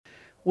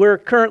We're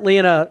currently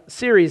in a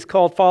series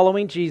called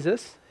Following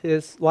Jesus,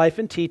 His Life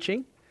and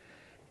Teaching.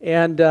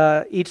 And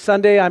each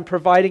Sunday I'm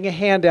providing a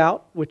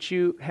handout, which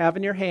you have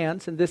in your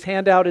hands. And this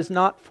handout is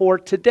not for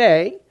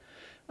today.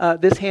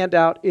 This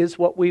handout is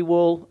what we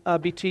will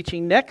be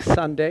teaching next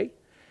Sunday.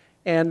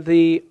 And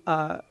the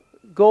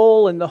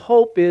goal and the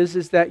hope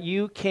is that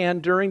you can,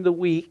 during the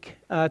week,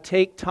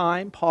 take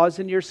time, pause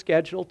in your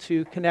schedule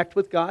to connect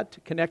with God, to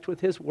connect with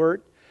His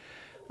Word,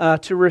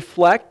 to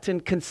reflect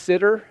and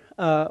consider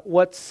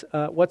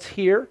what's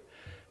here.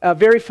 A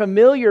very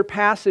familiar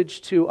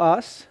passage to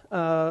us,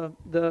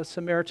 the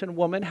Samaritan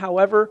woman.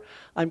 However,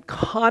 I'm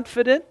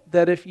confident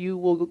that if you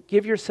will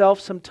give yourself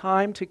some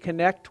time to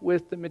connect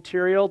with the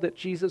material that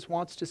Jesus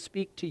wants to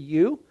speak to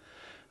you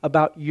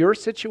about your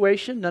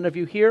situation, none of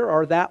you here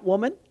are that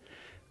woman,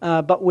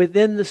 but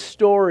within the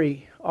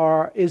story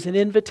is an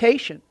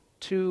invitation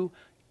to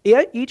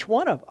each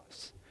one of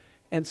us.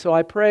 And so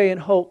I pray and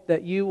hope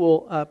that you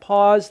will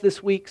pause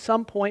this week,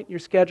 some point in your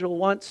schedule,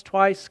 once,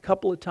 twice, a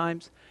couple of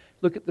times,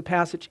 look at the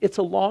passage. It's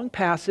a long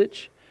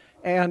passage,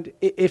 and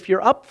if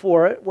you're up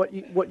for it,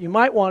 what you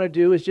might want to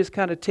do is just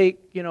kind of take,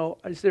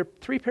 is there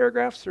 3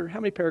 paragraphs, or how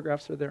many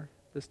paragraphs are there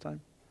this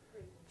time?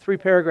 3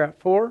 paragraphs,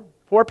 4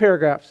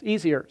 paragraphs,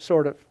 easier,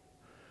 sort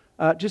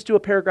of. Just do a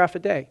paragraph a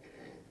day.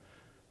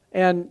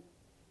 And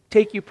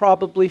take you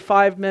probably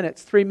 5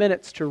 minutes, 3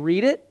 minutes to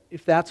read it.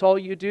 If that's all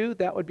you do,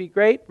 that would be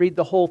great. Read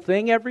the whole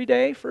thing every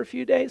day for a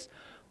few days,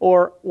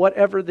 or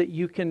whatever that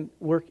you can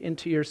work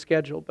into your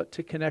schedule, but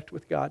to connect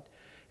with God.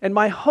 And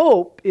my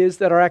hope is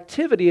that our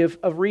activity of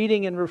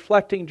reading and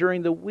reflecting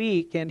during the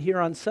week and here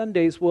on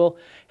Sundays will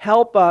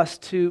help us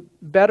to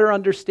better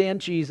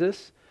understand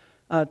Jesus,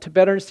 to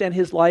better understand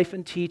His life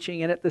and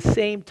teaching, and at the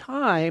same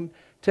time,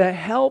 to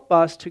help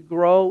us to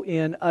grow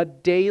in a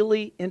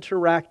daily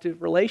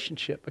interactive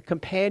relationship, a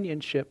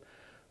companionship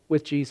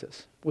with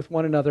Jesus, with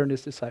one another and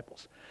His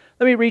disciples.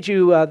 Let me read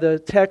you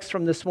the text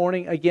from this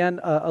morning.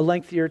 Again, a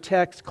lengthier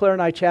text. Claire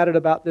and I chatted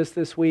about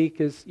this week.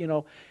 These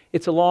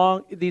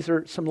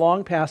are some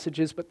long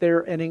passages, but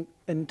they're an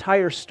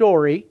entire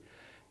story,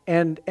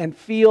 and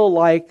feel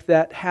like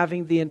that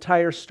having the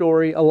entire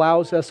story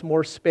allows us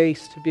more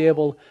space to be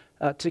able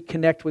to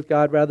connect with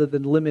God rather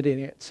than limiting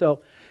it.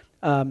 So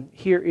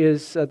here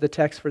is the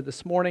text for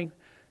this morning.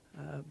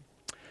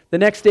 The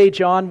next day,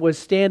 John was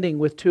standing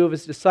with 2 of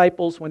his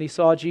disciples when he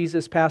saw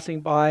Jesus passing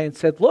by and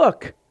said,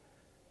 "Look,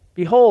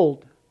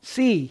 behold,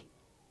 see,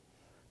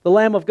 the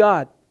Lamb of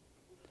God."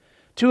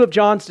 2 of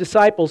John's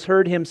disciples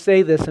heard him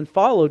say this and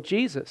followed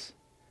Jesus.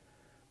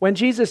 When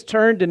Jesus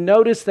turned and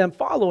noticed them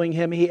following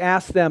him, he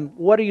asked them,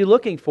 "What are you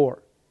looking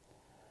for?"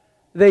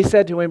 They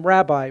said to him,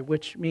 "Rabbi,"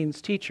 which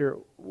means teacher,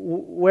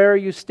 "where are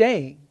you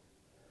staying?"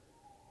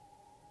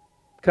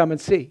 "Come and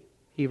see,"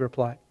 he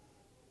replied.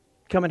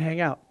 "Come and hang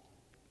out."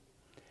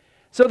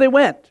 So they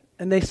went,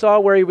 and they saw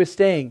where he was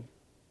staying,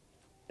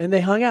 and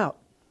they hung out.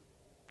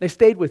 They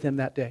stayed with him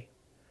that day.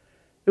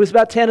 It was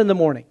about 10 in the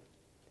morning.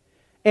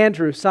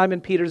 Andrew,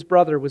 Simon Peter's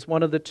brother, was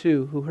one of the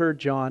 2 who heard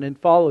John and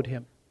followed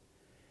him.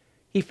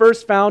 He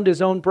first found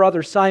his own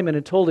brother Simon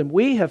and told him,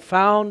 "We have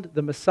found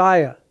the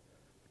Messiah,"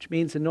 which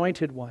means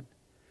anointed one,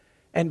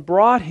 and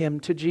brought him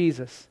to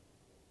Jesus.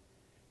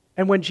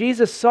 And when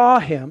Jesus saw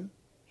him,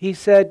 he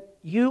said,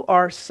 "You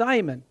are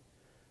Simon,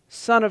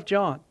 son of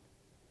John.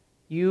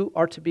 You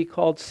are to be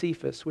called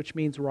Cephas," which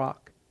means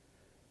rock.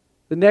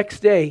 The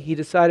next day, he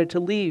decided to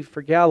leave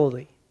for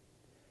Galilee.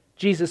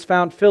 Jesus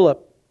found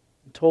Philip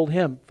and told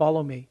him,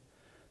 "Follow me."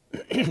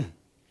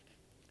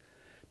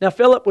 Now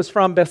Philip was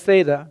from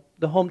Bethsaida,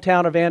 the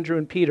hometown of Andrew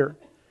and Peter.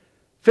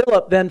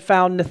 Philip then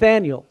found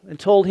Nathanael and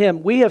told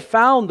him, "We have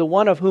found the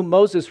one of whom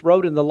Moses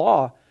wrote in the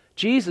law,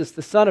 Jesus,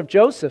 the son of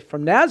Joseph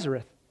from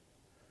Nazareth."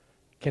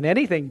 "Can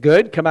anything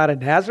good come out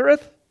of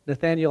Nazareth?"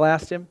 Nathanael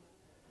asked him.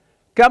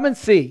 "Come and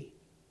see.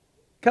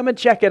 Come and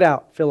check it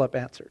out," Philip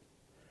answered.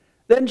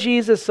 Then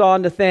Jesus saw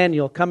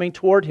Nathanael coming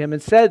toward him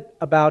and said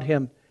about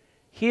him,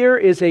 "Here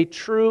is a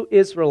true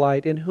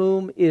Israelite in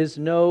whom is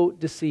no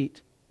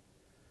deceit."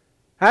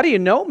 "How do you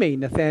know me?"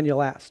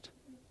 Nathanael asked.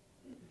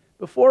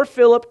 "Before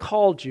Philip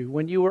called you,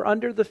 when you were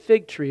under the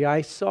fig tree, I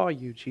saw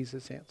you,"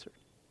 Jesus answered.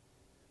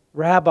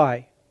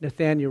 "Rabbi,"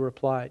 Nathanael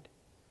replied,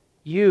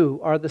 "you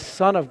are the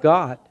Son of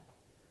God.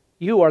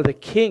 You are the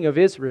King of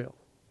Israel."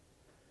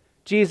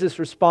 Jesus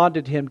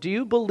responded to him, "Do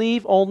you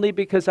believe only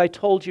because I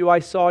told you I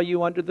saw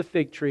you under the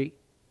fig tree?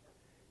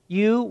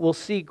 You will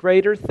see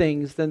greater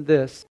things than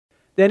this."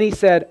 Then he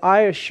said,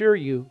 "I assure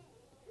you,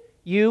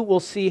 you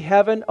will see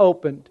heaven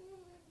opened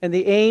and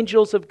the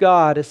angels of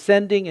God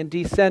ascending and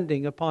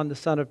descending upon the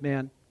Son of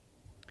Man."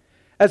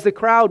 As the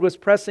crowd was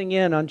pressing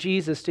in on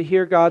Jesus to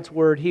hear God's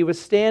word, he was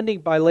standing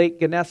by Lake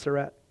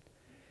Gennesaret.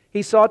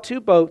 He saw 2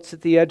 boats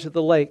at the edge of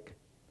the lake.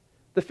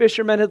 The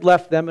fishermen had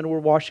left them and were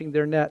washing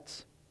their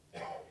nets.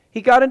 He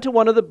got into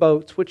one of the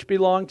boats, which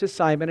belonged to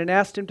Simon, and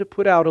asked him to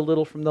put out a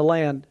little from the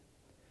land.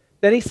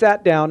 Then he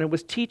sat down and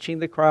was teaching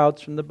the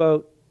crowds from the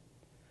boat.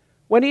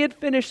 When he had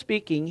finished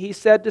speaking, he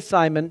said to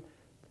Simon,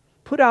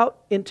 "Put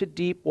out into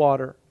deep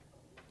water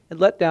and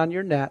let down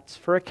your nets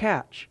for a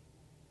catch."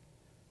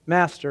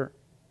 "Master,"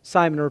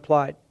 Simon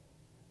replied,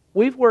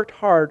 "We've worked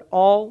hard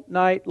all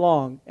night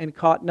long and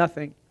caught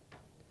nothing.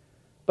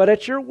 But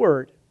at your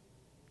word,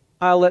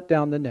 I'll let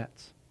down the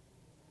nets."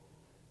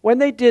 When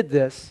they did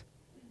this,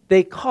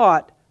 they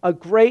caught a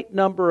great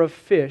number of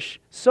fish,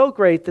 so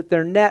great that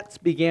their nets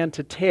began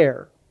to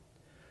tear.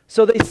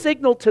 So they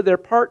signaled to their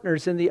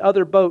partners in the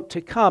other boat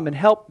to come and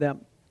help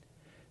them.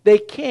 They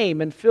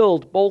came and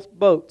filled both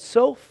boats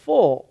so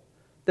full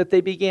that they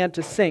began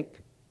to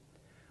sink.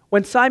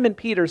 When Simon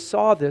Peter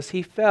saw this,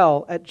 he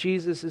fell at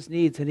Jesus'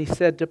 knees and he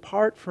said,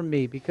 "Depart from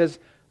me, because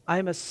I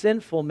am a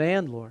sinful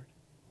man, Lord."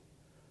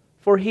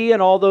 For he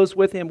and all those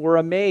with him were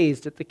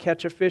amazed at the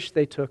catch of fish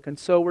they took, and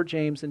so were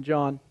James and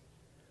John,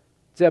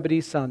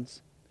 Zebedee's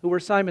sons, who were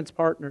Simon's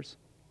partners.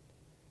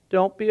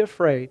 "Don't be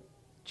afraid,"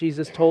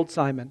 Jesus told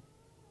Simon.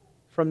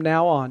 "From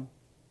now on,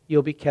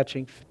 you'll be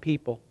catching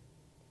people."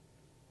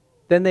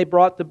 Then they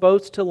brought the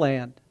boats to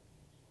land,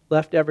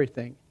 left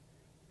everything,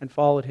 and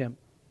followed him.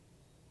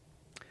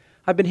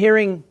 I've been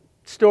hearing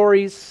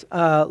stories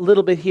a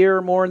little bit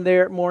here, more and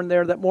there,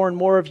 that more and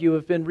more of you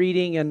have been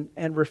reading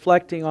and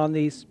reflecting on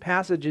these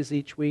passages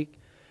each week.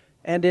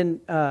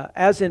 And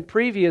as in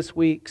previous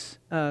weeks,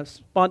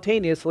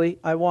 spontaneously,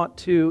 I want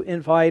to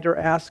invite or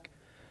ask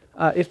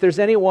if there's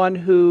anyone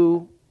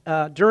who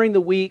during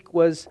the week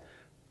was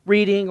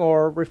reading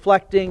or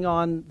reflecting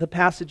on the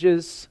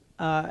passages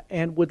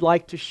and would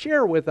like to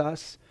share with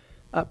us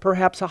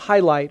perhaps a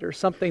highlight or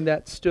something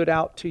that stood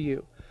out to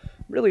you.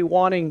 Really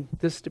wanting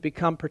this to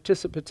become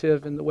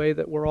participative in the way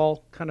that we're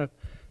all kind of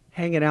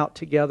hanging out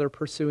together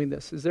pursuing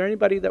this. Is there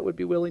anybody that would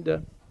be willing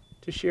to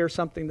share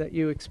something that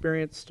you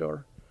experienced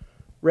or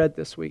read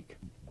this week?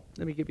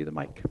 Let me give you the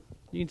mic.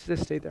 You can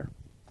just stay there.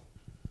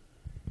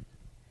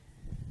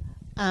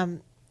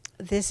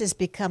 This has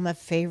become a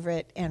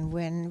favorite, and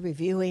when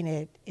reviewing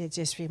it, it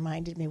just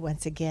reminded me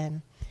once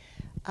again.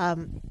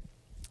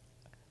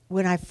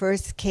 When I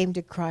first came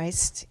to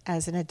Christ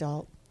as an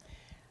adult,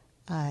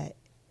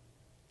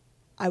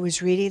 I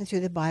was reading through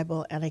the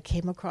Bible and I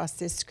came across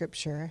this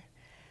scripture,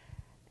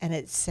 and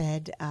it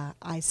said,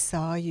 "I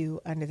saw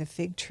you under the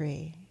fig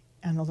tree."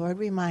 And the Lord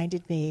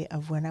reminded me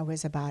of when I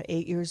was about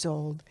 8 years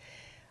old,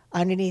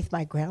 underneath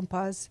my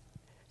grandpa's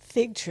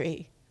fig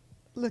tree,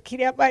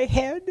 looking at my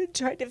head and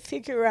trying to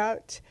figure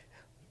out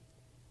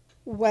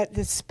what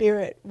the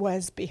spirit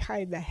was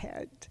behind the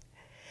head.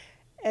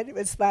 And it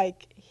was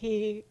like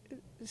he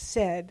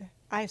said,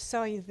 "I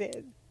saw you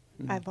then.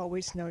 I've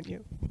always known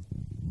you."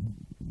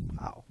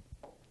 Wow.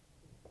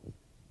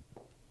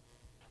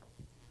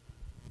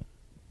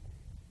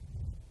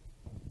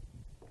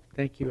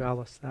 Thank you,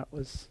 Alice. That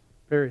was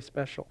very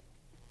special.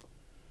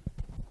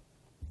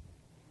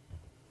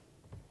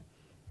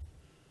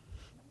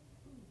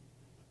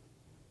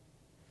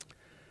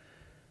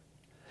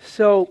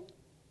 So,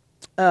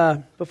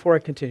 before I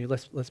continue,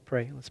 let's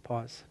pray. Let's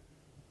pause.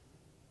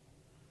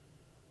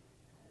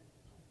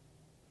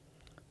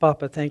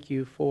 Papa, thank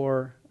you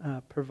for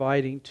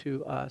providing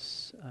to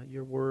us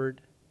your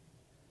word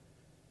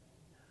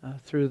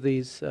through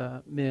these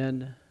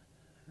men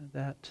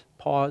that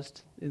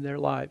paused in their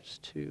lives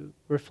to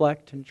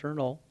reflect and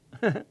journal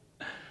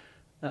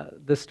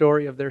the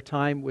story of their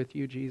time with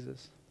you,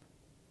 Jesus.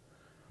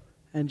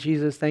 And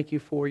Jesus, thank you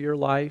for your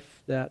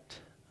life that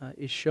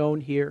is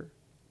shown here.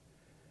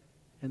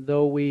 And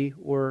though we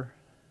were,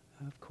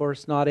 of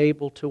course, not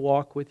able to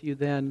walk with you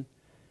then,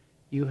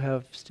 you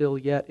have still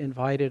yet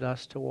invited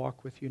us to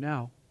walk with you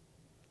now.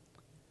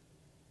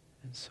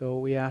 And so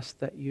we ask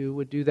that you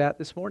would do that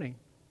this morning,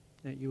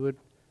 that you would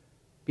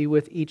be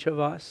with each of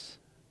us,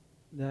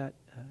 that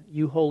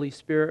you, Holy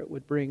Spirit,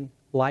 would bring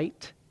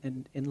light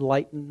and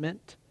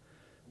enlightenment,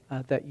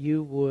 that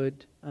you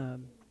would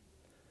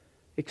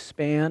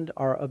expand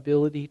our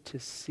ability to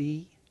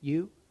see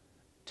you,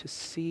 to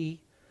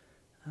see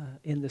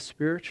in the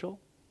spiritual,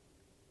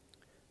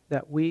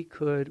 that we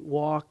could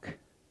walk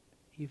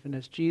even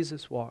as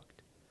Jesus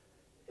walked,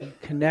 in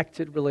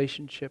connected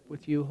relationship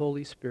with you,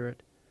 Holy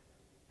Spirit,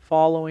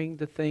 following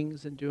the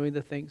things and doing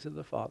the things of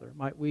the Father.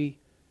 Might we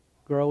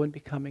grow in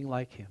becoming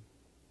like him.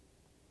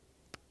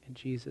 In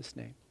Jesus'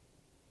 name,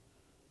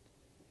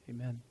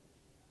 amen.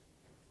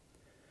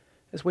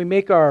 As we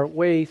make our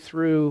way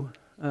through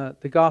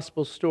the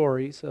gospel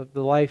stories of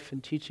the life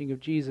and teaching of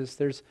Jesus,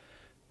 there's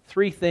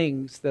three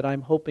things that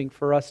I'm hoping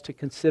for us to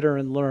consider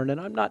and learn.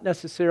 And I'm not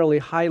necessarily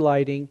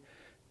highlighting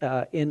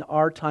in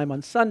our time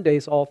on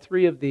Sundays all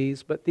three of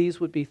these, but these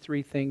would be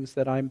three things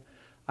that I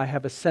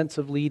have a sense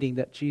of leading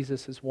that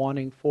Jesus is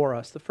wanting for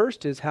us. The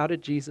first is, how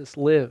did Jesus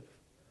live?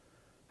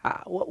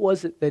 What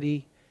was it that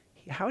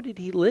how did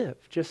he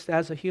live just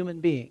as a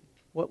human being?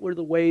 What were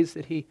the ways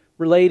that he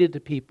related to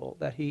people,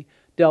 that he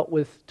dealt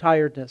with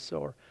tiredness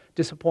or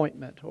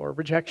disappointment or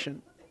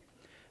rejection?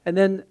 And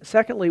then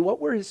secondly, what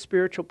were his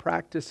spiritual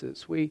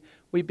practices? We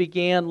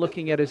began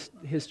looking at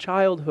his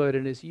childhood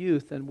and his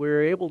youth, and we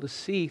were able to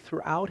see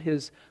throughout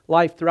his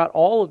life, throughout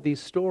all of these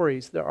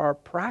stories, there are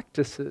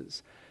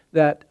practices,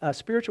 that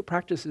spiritual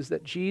practices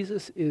that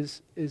Jesus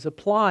is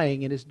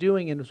applying and is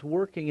doing and is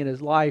working in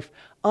his life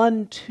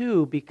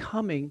unto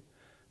becoming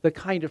the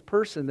kind of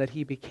person that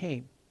he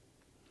became.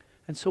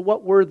 And so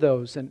what were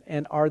those?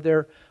 And are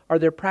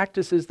there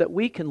practices that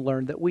we can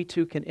learn, that we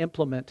too can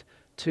implement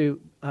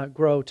to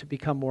grow, to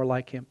become more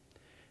like him?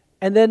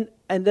 And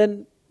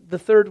then the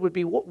third would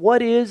be,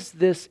 what is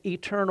this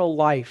eternal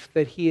life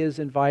that he is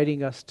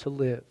inviting us to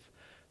live?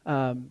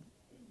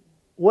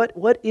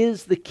 What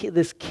is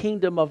this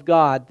kingdom of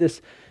God,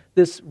 this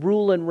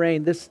rule and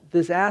reign,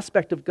 this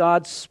aspect of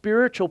God's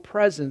spiritual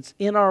presence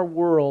in our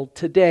world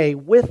today,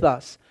 with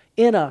us,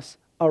 in us,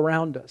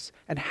 around us?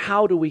 And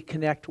how do we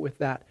connect with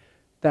that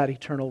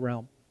eternal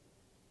realm?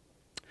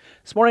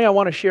 This morning I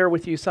want to share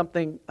with you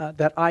something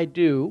that I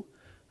do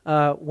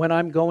when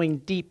I'm going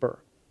deeper.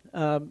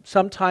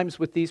 Sometimes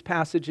with these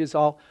passages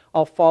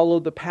I'll follow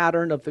the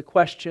pattern of the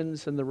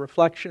questions and the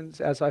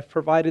reflections as I've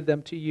provided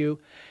them to you,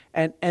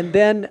 and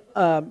then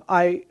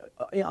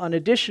on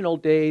additional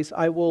days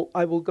I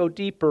will go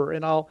deeper,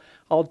 and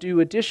I'll do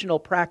additional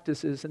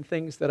practices and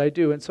things that I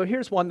do. And so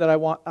here's one that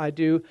I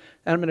do,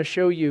 and I'm going to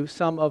show you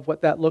some of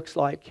what that looks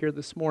like here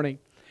this morning.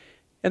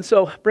 And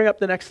so bring up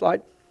the next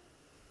slide.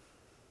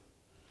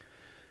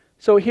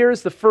 So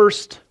here's the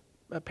first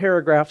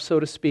paragraph, so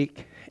to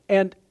speak,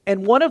 and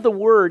one of the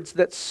words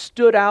that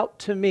stood out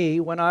to me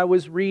when I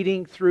was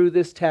reading through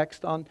this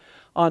text on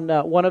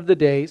one of the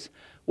days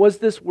was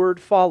this word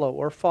follow,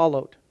 or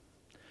followed.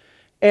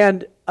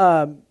 And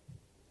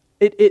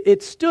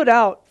it stood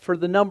out for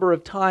the number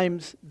of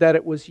times that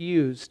it was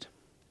used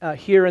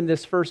here in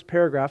this first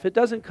paragraph. It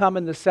doesn't come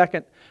in the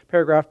second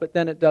paragraph, but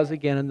then it does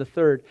again in the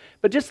third.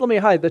 But just let me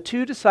highlight, the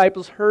two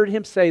disciples heard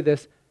him say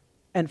this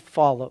and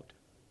followed.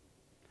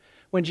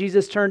 When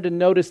Jesus turned and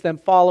noticed them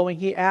following,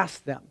 he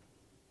asked them,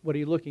 "What are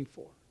you looking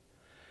for?"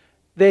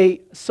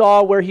 They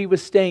saw where he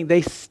was staying.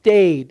 They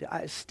stayed.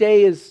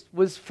 Stay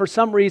was for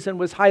some reason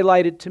was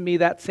highlighted to me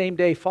that same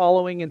day.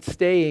 Following and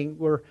staying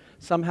were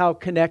somehow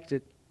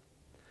connected.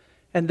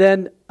 And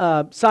then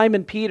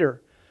Simon Peter,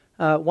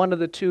 one of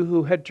the two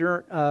who had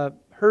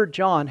heard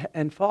John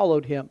and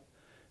followed him,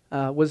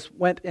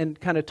 went and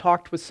kind of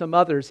talked with some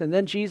others. And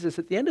then Jesus,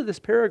 at the end of this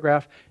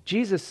paragraph,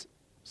 Jesus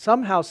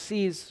somehow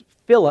sees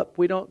Philip.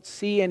 We don't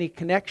see any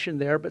connection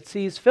there, but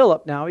sees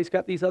Philip now. He's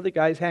got these other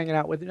guys hanging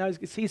out with him. Now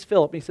he sees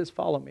Philip and he says,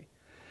 "Follow me."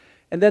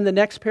 And then the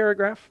next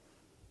paragraph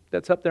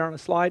that's up there on the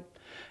slide,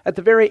 at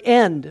the very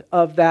end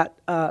of that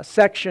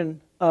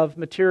section of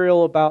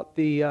material about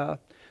the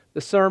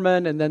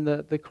sermon and then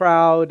the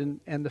crowd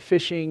and the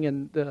fishing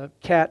and the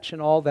catch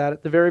and all that,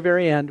 at the very,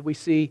 very end, we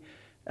see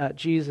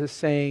Jesus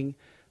saying,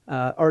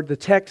 or the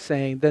text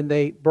saying, then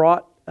they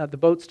brought the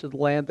boats to the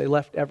land, they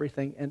left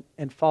everything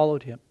and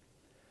followed him.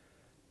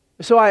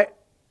 So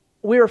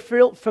we're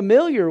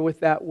familiar with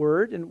that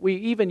word, and we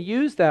even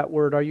use that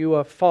word, are you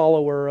a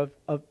follower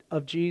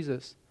of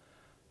Jesus?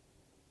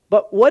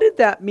 But what did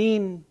that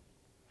mean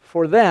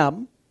for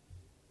them?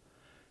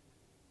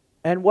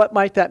 And what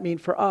might that mean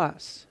for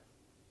us?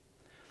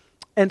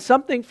 And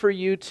something for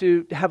you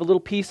to have a little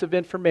piece of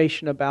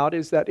information about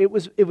is that it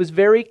was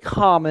very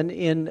common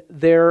in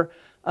their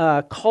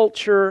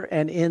culture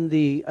and in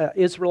the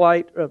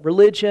Israelite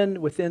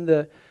religion, within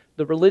the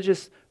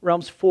religious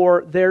realms,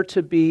 for there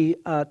to be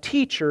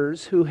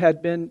teachers who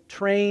had been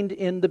trained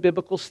in the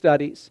biblical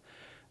studies,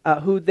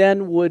 who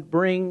then would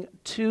bring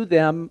to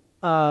them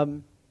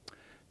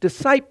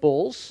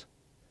disciples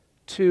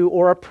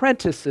or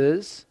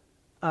apprentices,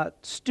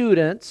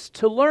 students,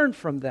 to learn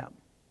from them.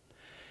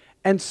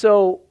 And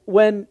so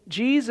when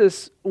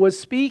Jesus was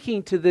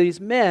speaking to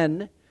these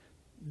men,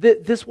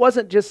 this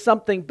wasn't just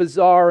something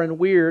bizarre and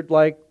weird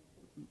like,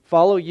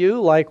 follow you,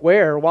 like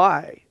where,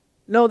 why?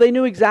 No, they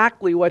knew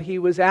exactly what he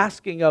was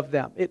asking of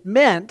them. It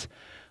meant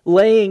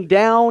laying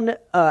down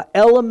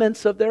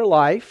elements of their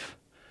life,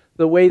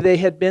 the way they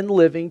had been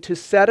living, to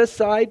set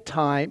aside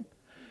time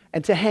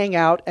and to hang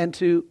out and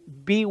to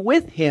be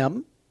with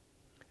him,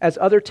 as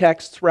other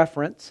texts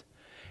reference,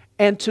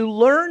 and to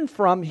learn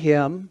from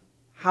him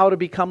how to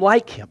become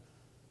like him.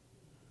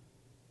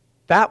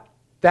 That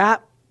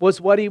was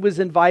what he was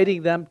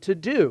inviting them to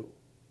do.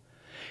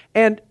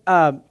 And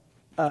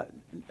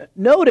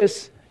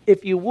notice,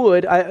 if you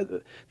would,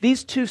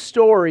 these two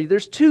stories,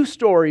 there's two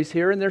stories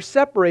here, and they're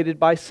separated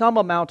by some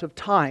amount of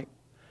time.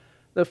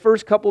 The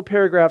first couple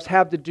paragraphs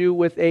have to do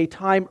with a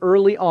time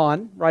early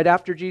on, right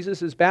after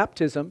Jesus'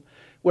 baptism,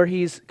 where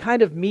he's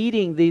kind of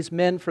meeting these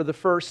men for the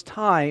first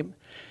time,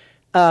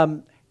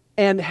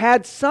 and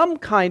had some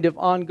kind of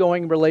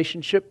ongoing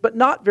relationship, but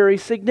not very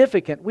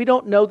significant. We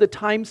don't know the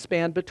time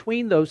span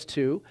between those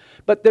two,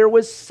 but there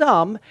was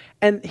some.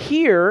 And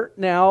here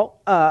now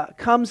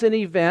comes an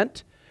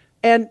event,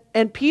 and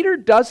Peter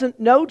doesn't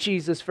know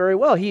Jesus very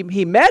well.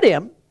 He met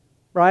him,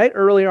 right,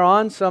 earlier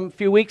on, some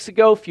few weeks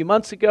ago, a few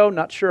months ago,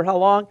 not sure how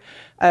long.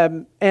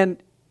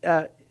 And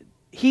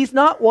he's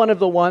not one of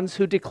the ones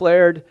who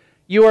declared,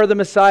 "You are the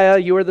Messiah,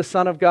 you are the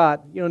Son of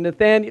God." You know,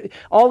 Nathaniel,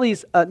 all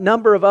these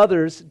number of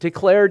others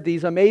declared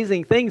these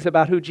amazing things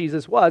about who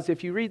Jesus was.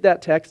 If you read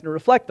that text and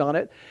reflect on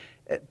it,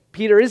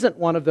 Peter isn't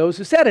one of those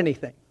who said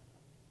anything.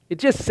 It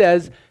just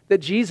says that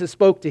Jesus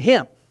spoke to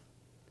him.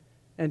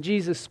 And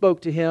Jesus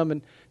spoke to him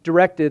and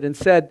directed and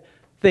said,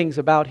 things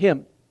about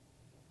him.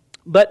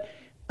 But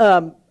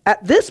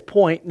at this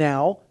point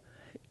now,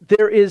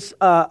 there is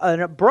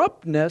an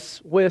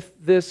abruptness with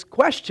this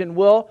question.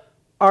 Well,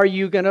 are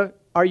you gonna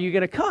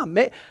come?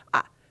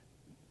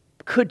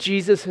 Could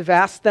Jesus have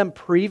asked them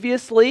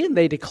previously and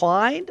they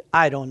declined?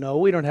 I don't know.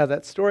 We don't have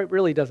that story. It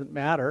really doesn't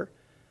matter.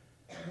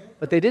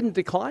 But they didn't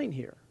decline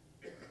here.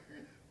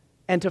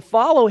 And to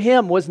follow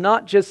him was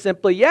not just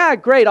simply, yeah,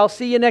 great, I'll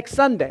see you next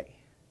Sunday.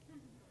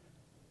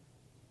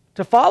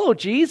 To follow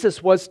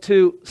Jesus was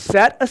to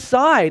set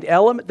aside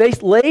they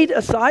laid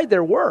aside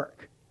their work.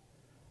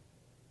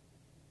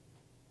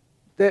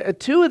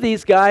 Two of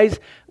these guys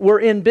were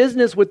in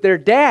business with their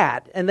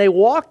dad, and they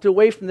walked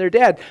away from their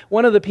dad.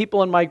 One of the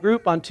people in my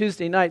group on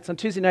Tuesday nights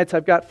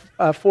I've got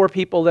 4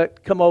 people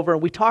that come over,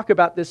 and we talk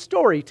about this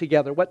story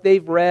together, what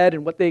they've read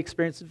and what they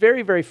experienced. It's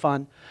very, very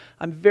fun.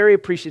 I'm very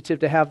appreciative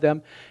to have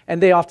them,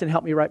 and they often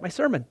help me write my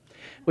sermon,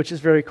 which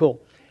is very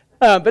cool.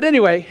 But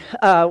anyway,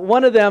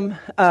 one of them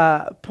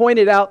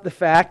pointed out the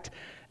fact,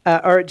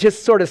 or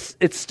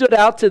it stood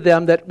out to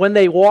them that when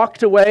they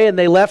walked away and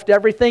they left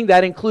everything,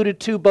 that included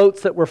 2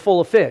 boats that were full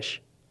of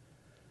fish.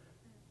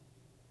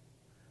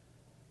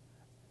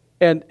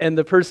 And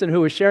the person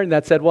who was sharing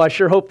that said, well, I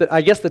sure hope that,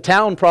 I guess the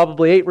town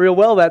probably ate real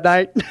well that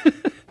night.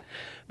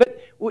 But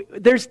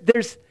there's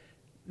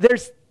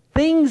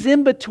things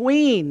in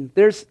between.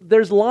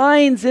 There's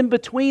lines in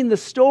between the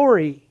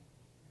story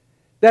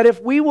that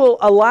if we will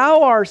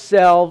allow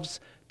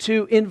ourselves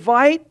to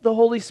invite the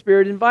Holy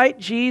Spirit, invite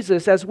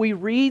Jesus as we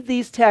read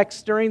these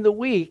texts during the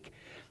week,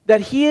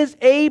 that He is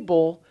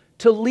able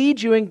to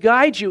lead you and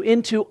guide you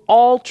into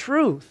all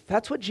truth.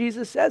 That's what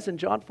Jesus says in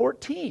John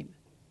 14.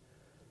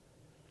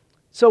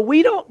 So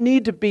we don't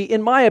need to be,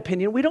 in my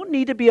opinion, we don't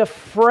need to be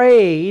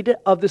afraid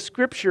of the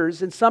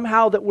Scriptures and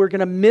somehow that we're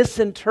going to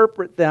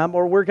misinterpret them,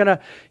 or we're going to,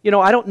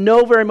 I don't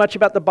know very much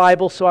about the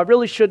Bible, so I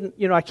really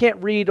shouldn't, I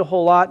can't read a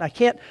whole lot, and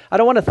I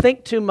don't want to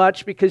think too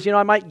much because,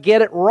 I might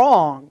get it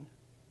wrong.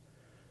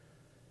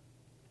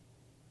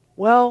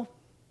 Well,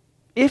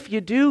 if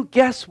you do,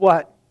 guess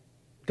what?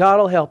 God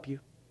will help you.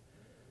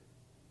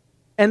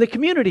 And the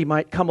community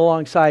might come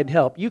alongside and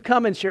help. You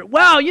come and share,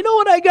 wow, you know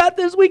what I got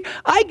this week?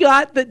 I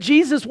got that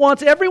Jesus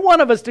wants every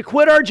one of us to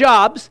quit our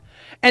jobs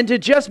and to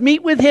just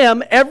meet with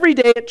Him every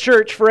day at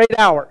church for 8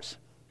 hours.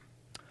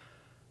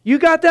 You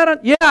got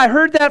that? Yeah, I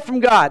heard that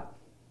from God.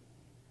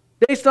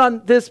 Based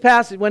on this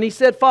passage, when He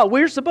said, Father,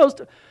 we're supposed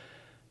to,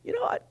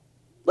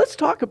 let's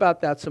talk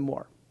about that some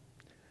more.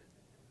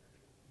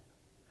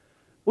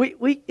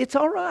 It's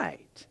all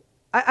right.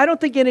 I don't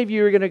think any of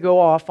you are going to go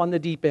off on the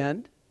deep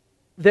end.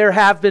 There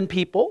are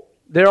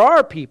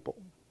people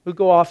who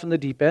go off on the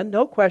deep end,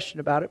 no question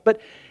about it. But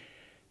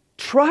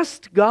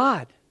trust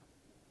God.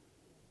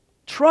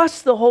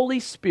 Trust the Holy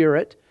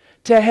Spirit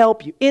to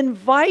help you.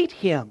 Invite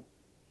Him.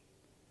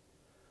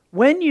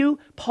 When you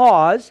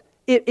pause,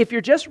 if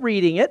you're just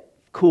reading it,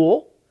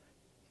 cool.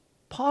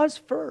 Pause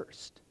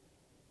first.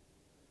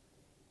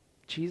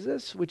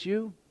 Jesus, would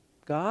you,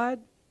 God,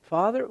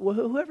 Father,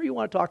 whoever you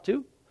want to talk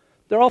to,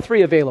 they're all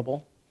 3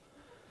 available.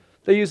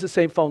 They use the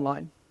same phone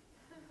line.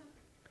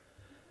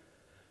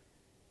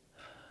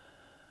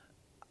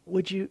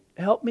 Would you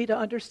help me to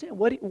understand?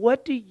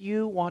 What do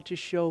you want to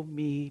show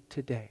me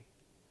today?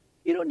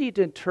 You don't need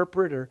to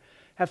interpret or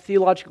have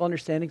theological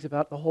understandings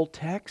about the whole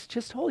text.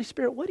 Just, Holy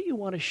Spirit, what do you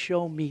want to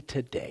show me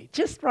today?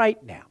 Just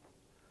right now.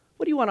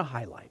 What do you want to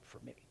highlight for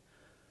me?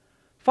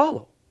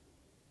 Follow.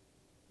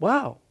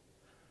 Wow.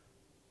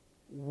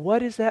 What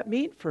does that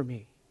mean for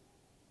me?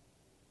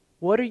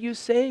 What are you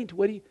saying?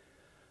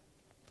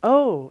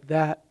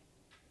 That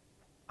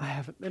I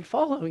haven't been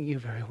following you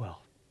very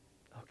well.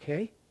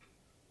 Okay.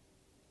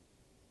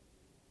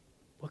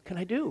 What can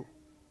I do?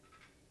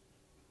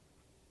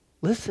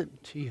 Listen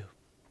to you.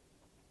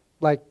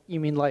 You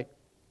mean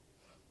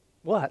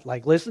what?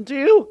 Listen to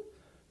you?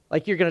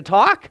 Like you're going to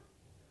talk?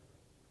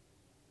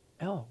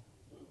 No.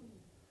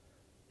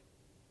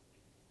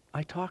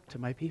 I talk to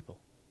my people.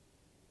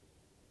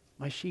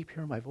 My sheep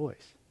hear my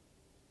voice.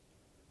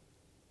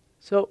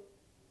 So,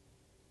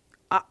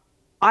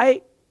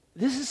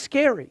 this is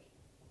scary.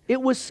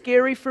 It was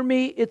scary for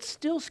me. It's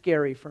still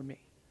scary for me.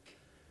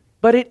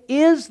 But it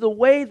is the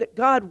way that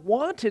God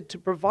wanted to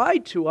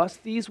provide to us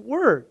these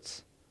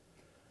words.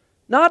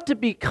 Not to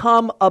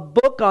become a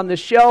book on the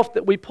shelf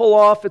that we pull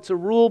off. It's a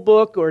rule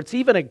book, or it's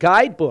even a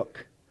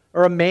guidebook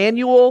or a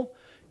manual.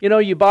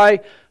 I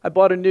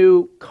bought a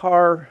new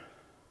car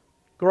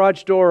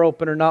garage door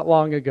opener not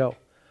long ago.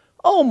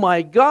 Oh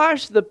my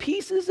gosh, the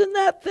pieces in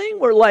that thing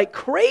were like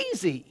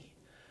crazy.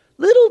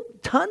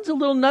 Tons of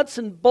little nuts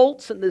and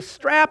bolts and this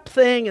strap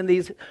thing and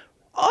these,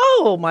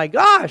 oh my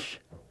gosh.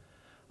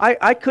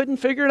 I couldn't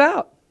figure it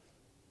out.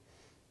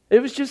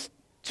 It was just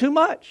too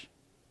much.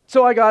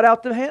 So I got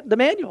out the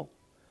manual.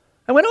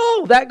 I went,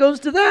 that goes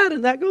to that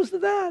and that goes to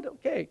that.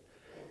 Okay.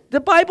 The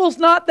Bible's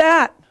not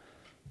that.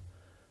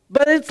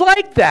 But it's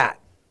like that.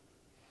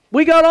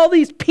 We got all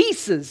these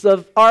pieces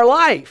of our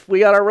life. We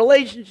got our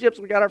relationships,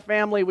 we got our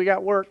family, we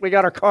got work, we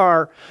got our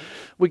car,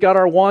 we got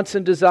our wants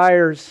and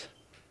desires.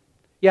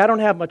 Yeah, I don't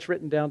have much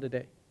written down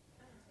today.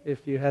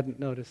 if you hadn't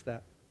noticed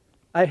that.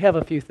 I have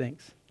a few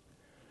things.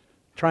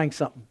 Trying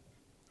something.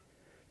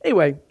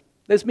 Anyway,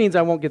 this means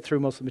I won't get through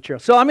most of the material.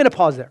 So I'm going to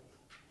pause there.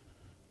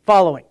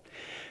 Following.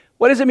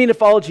 What does it mean to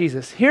follow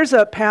Jesus? Here's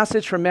a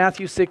passage from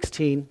Matthew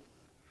 16,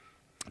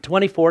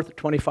 24 to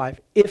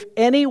 25. If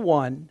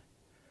anyone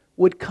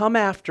would come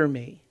after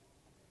me,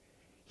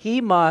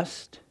 he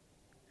must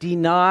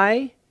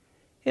deny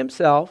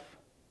himself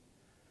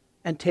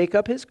and take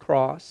up his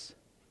cross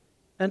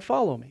and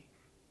follow me.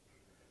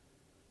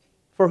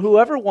 For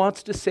whoever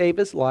wants to save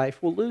his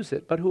life will lose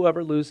it, but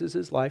whoever loses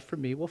his life for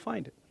me will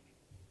find it.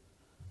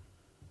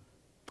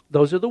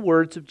 Those are the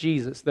words of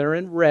Jesus. They're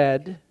in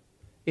red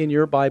in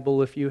your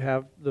Bible if you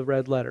have the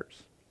red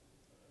letters.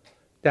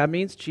 That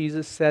means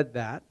Jesus said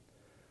that.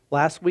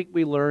 Last week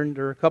we learned,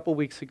 or a couple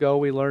weeks ago,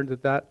 we learned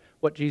that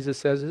what Jesus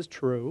says is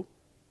true.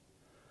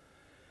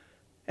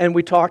 And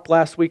we talked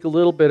last week a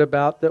little bit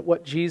about that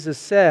what Jesus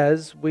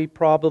says, we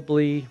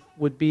probably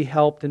would be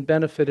helped and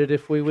benefited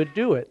if we would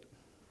do it.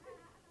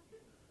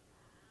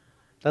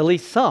 At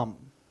least some.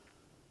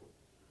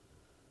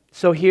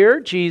 So here,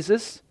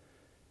 Jesus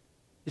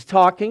is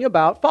talking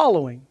about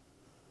following.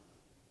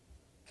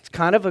 It's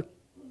kind of a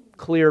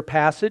clear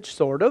passage,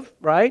 sort of,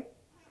 right?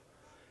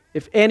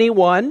 If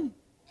anyone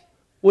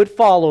would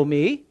follow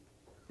me.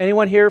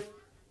 Anyone here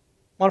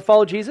want to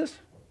follow Jesus?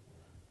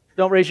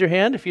 Don't raise your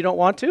hand if you don't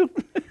want to.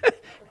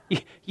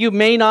 You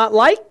may not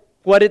like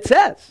what it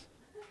says.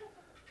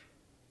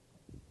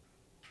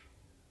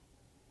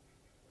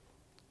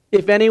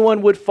 If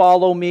anyone would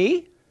follow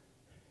me,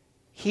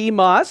 he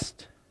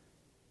must,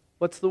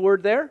 what's the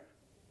word there?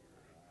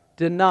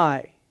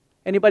 Deny.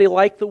 Anybody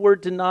like the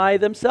word deny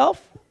themselves?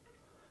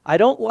 I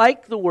don't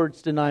like the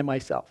words deny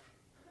myself.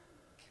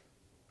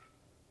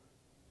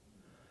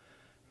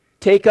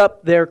 Take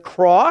up their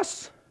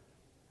cross.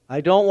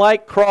 I don't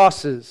like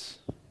crosses.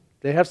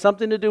 They have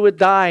something to do with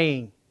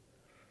dying.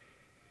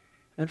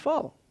 And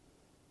follow.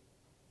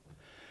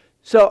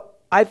 So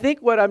I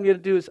think what I'm going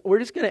to do is we're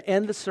just going to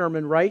end the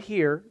sermon right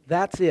here.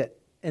 That's it.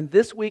 And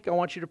this week I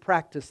want you to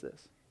practice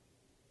this.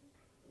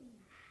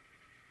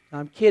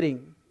 I'm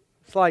kidding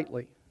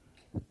slightly.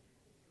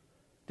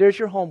 There's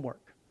your homework.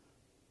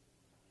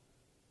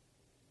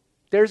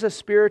 There's a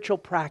spiritual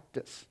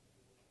practice.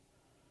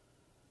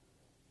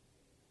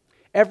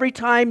 Every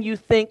time you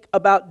think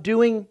about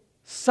doing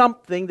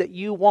something that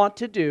you want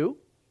to do,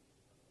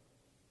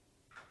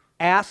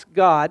 ask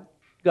God,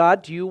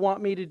 God, do you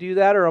want me to do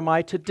that, or am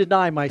I to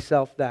deny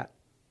myself that?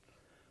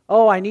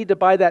 Oh, I need to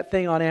buy that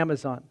thing on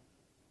Amazon.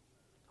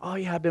 Oh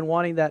yeah, I've been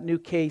wanting that new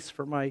case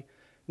for my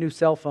new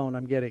cell phone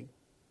I'm getting.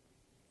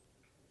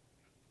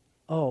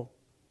 Oh,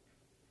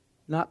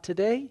 not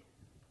today?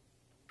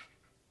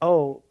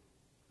 Oh,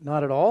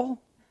 not at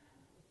all?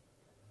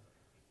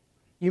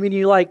 You mean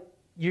you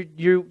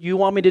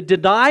want me to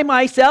deny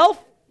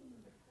myself?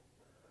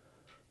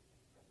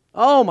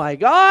 Oh my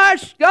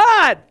gosh,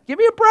 God, give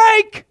me a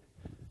break.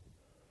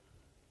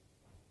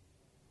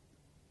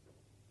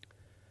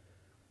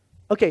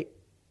 Okay,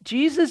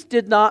 Jesus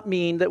did not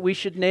mean that we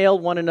should nail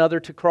one another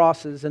to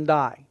crosses and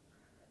die,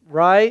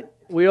 right?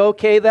 We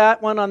okay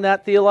that one on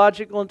that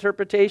theological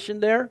interpretation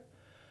there?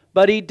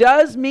 But he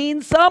does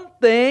mean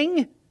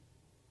something.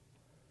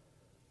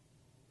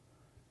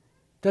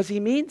 Does he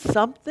mean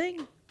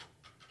something?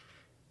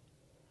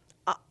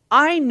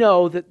 I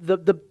know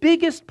that the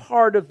biggest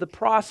part of the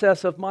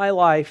process of my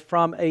life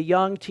from a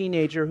young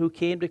teenager who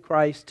came to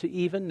Christ to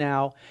even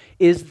now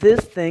is this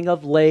thing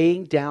of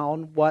laying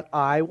down what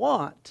I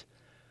want.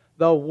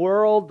 The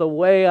world the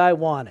way I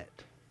want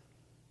it.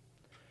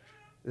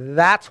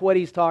 That's what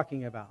he's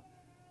talking about.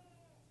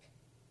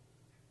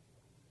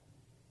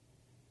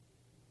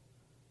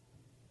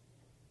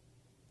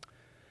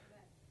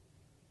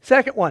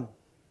 Second one.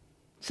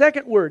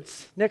 Second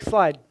words. Next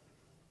slide.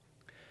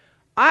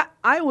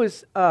 I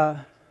was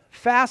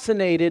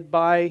fascinated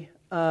by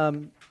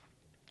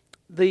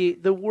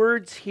the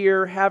words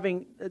here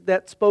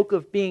that spoke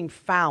of being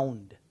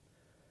found.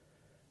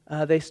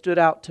 They stood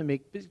out to me.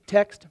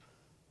 Text.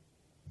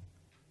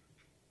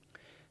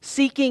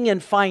 Seeking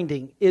and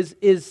finding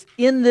is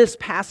in this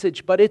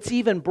passage, but it's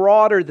even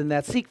broader than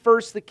that. Seek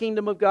first the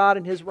kingdom of God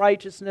and His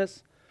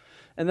righteousness.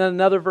 And then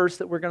another verse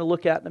that we're going to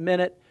look at in a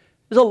minute.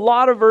 There's a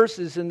lot of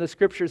verses in the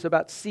Scriptures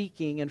about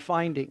seeking and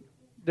finding.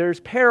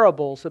 There's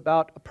parables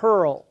about a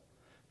pearl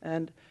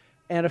and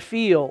a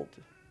field.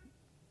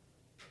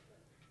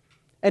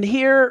 And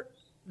here,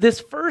 this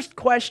first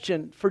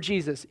question for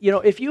Jesus,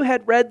 if you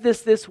had read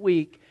this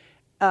week,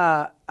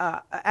 Clara,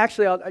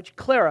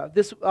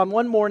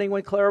 one morning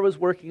when Clara was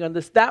working on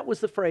this, that was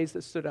the phrase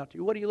that stood out to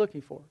you. What are you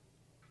looking for?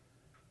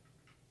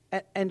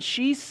 And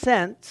she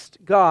sensed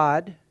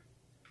God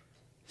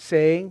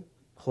saying,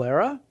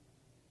 Clara,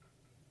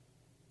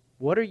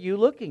 what are you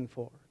looking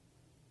for?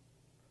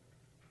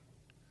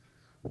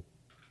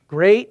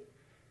 Great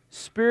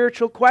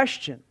spiritual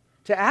question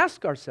to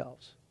ask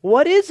ourselves.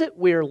 What is it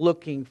we're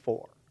looking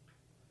for?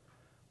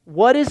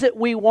 What is it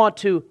we want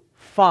to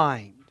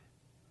find?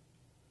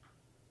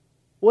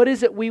 What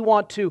is it we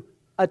want to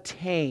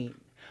attain?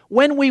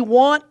 when we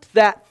want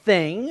that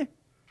thing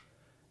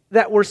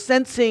that we're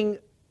sensing,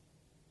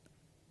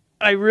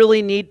 I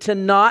really need to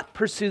not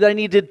pursue that. I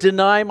need to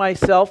deny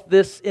myself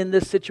in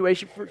this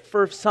situation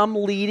for some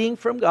leading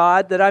from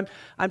God, that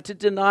I'm to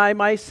deny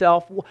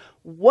myself.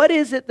 What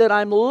is it that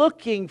I'm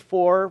looking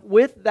for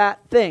with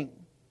that thing?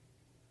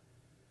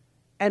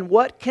 And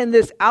what can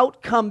this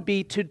outcome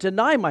be to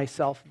deny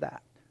myself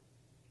that?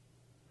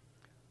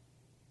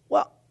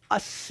 Well, a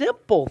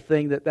simple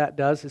thing that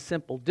does is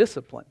simple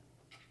discipline.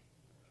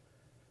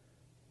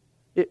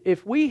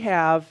 If we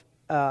have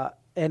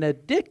an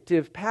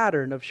addictive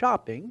pattern of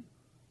shopping,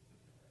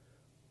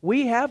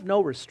 we have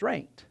no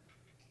restraint.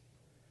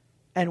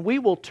 And we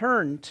will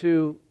turn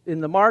to,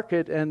 in the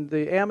market and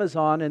the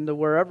Amazon and the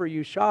wherever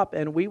you shop,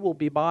 and we will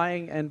be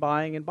buying and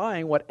buying and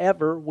buying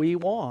whatever we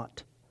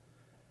want.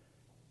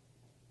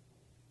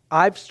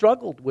 I've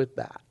struggled with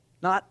that.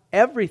 Not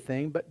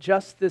everything, but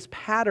just this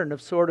pattern of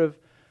sort of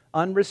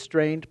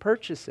unrestrained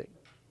purchasing.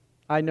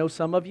 I know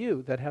some of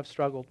you that have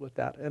struggled with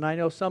that. And I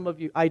know some of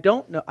you, I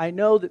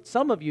know that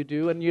some of you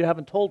do, and you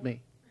haven't told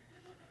me.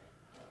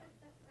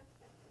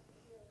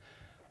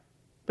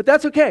 But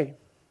that's okay.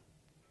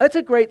 That's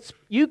a great,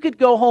 you could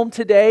go home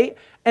today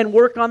and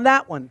work on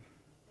that one.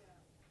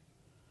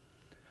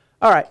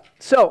 All right,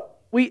 so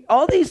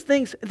all these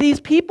things, these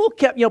people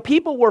kept,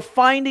 people were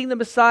finding the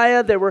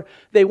Messiah.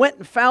 They went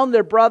and found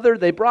their brother.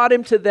 They brought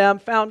him to them.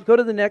 Go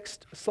to the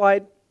next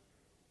slide.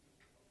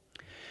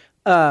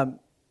 That's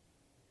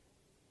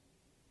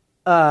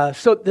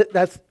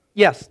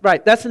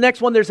the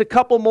next one. There's a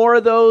couple more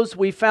of those.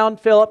 We found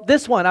Philip.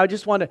 This one, I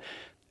just want to.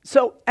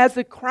 So as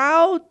the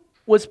crowd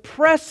was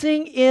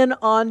pressing in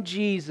on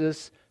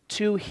Jesus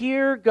to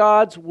hear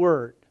God's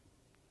word.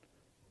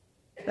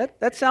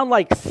 That sound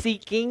like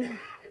seeking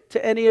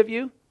to any of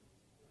you?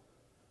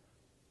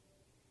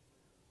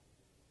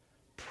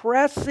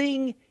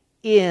 Pressing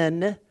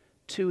in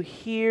to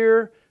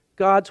hear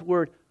God's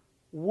word.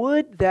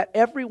 Would that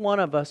every one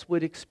of us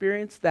would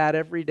experience that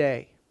every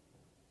day.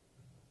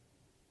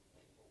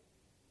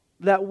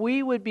 That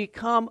we would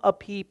become a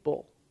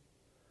people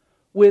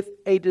with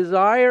a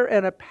desire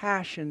and a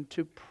passion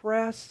to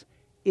press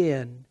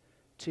in,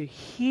 to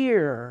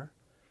hear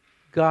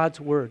God's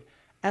word.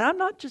 And I'm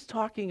not just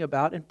talking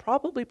about, and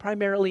probably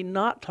primarily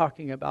not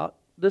talking about,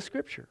 the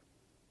Scripture.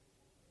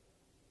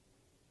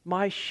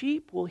 My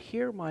sheep will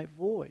hear my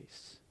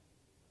voice.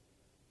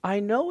 I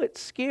know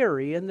it's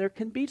scary and there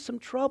can be some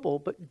trouble,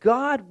 but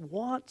God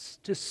wants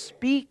to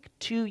speak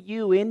to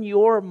you in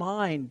your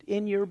mind,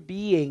 in your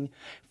being,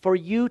 for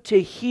you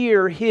to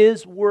hear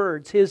His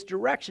words, His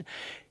direction.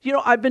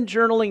 I've been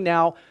journaling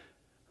now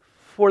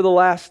for the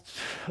last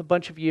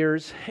bunch of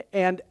years,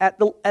 and at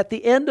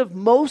the end of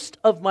most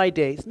of my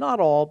days, not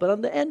all, but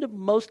on the end of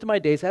most of my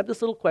days, I have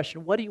this little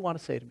question: what do you want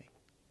to say to me?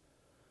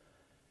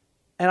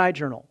 And I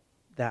journal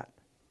that.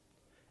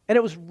 And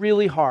it was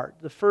really hard.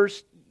 The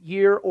first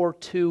year or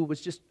two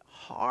was just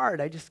hard.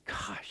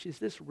 Gosh, is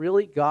this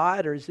really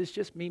God, or is this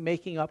just me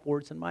making up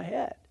words in my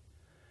head?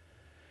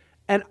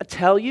 And I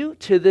tell you,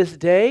 to this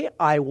day,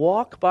 I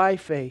walk by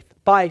faith.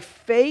 By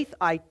faith,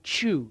 I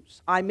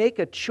choose. I make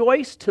a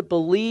choice to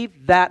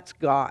believe that's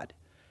God.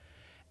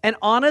 And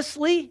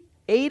honestly,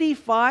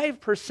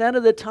 85%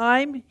 of the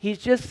time, He's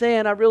just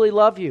saying, I really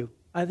love you.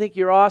 I think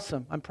you're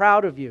awesome. I'm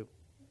proud of you.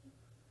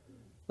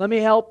 Let me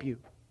help you.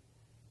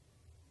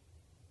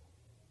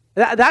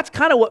 That's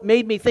kind of what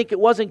made me think it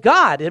wasn't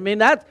God. I mean,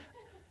 if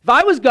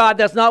I was God,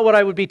 that's not what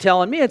I would be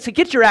telling me. I'd say,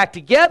 get your act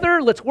together.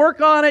 Let's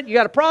work on it. You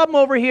got a problem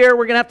over here.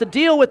 We're going to have to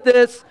deal with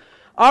this.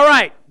 All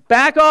right,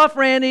 back off,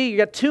 Randy. You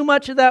got too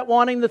much of that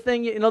wanting the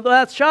thing.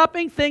 That's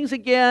shopping things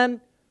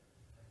again.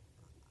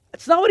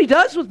 It's not what He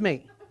does with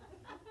me.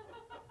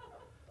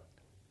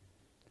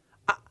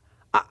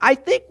 I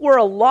think we're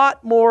a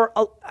lot more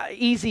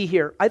easy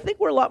here. I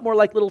think we're a lot more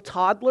like little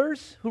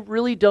toddlers who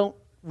really don't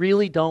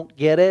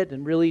get it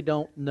and really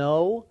don't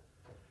know.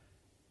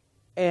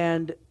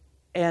 And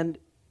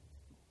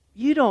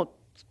you don't,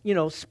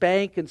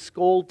 spank and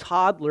scold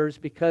toddlers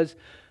because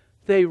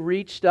they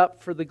reached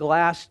up for the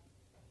glass,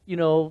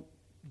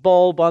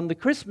 bulb on the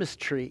Christmas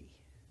tree.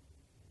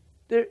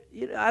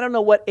 I don't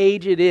know what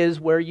age it is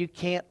where you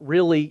can't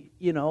really,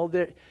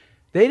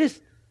 they just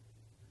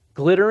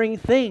glittering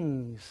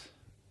things.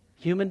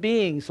 Human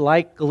beings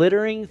like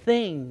glittering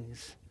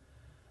things.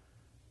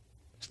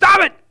 Stop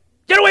it!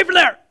 Get away from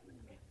there!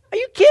 Are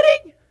you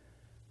kidding?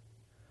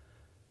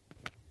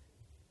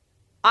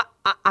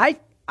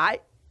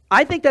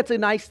 I think that's a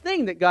nice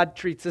thing that God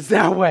treats us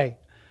that way.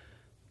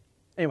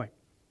 Anyway,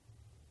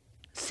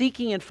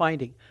 seeking and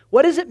finding.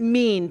 What does it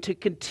mean to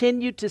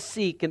continue to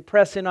seek and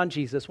press in on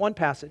Jesus? One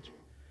passage,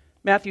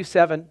 Matthew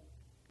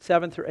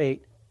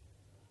 7:7-8.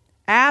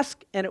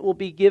 Ask and it will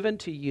be given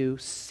to you.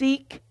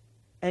 Seek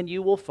and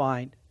you will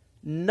find.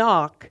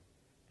 Knock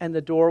and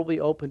the door will be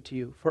open to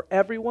you. For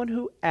everyone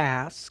who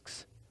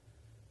asks,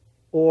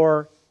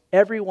 or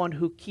everyone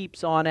who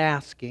keeps on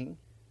asking,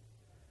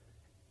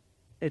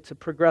 It's a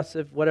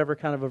progressive, whatever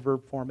kind of a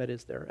verb form it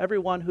is there.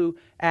 Everyone who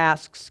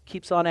asks,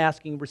 keeps on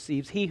asking,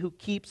 receives. He who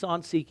keeps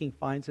on seeking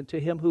finds, and to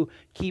him who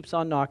keeps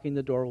on knocking,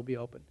 the door will be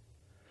opened.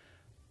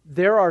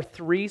 There are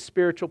 3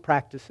 spiritual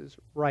practices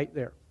right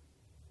there.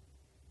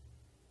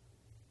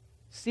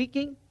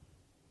 Seeking,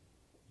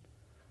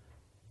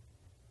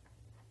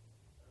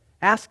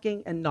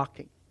 asking, and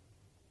knocking.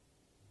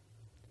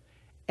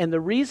 And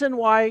the reason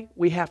why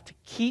we have to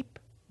keep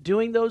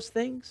doing those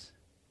things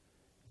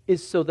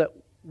is so that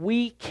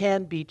we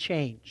can be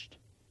changed.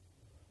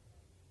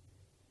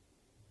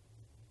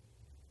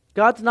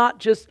 God's not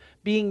just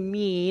being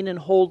mean and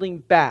holding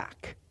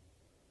back.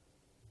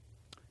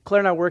 Claire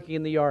and I were working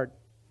in the yard.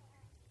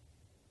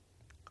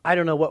 I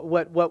don't know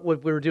what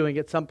we were doing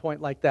at some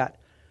point like that.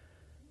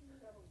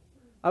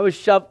 I was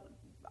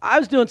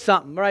doing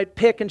something, right?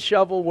 Pick and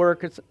shovel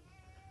work.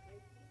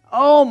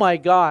 Oh my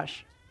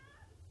gosh.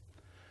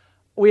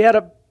 I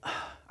don't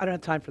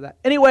have time for that.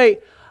 Anyway,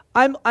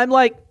 I'm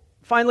like,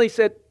 finally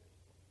said,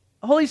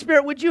 Holy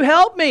Spirit, would you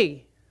help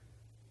me?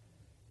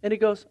 And he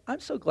goes,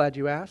 I'm so glad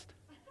you asked.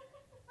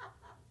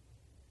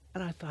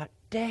 And I thought,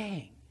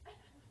 dang,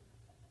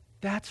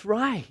 that's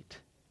right.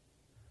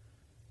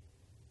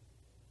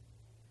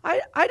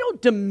 I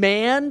don't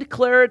demand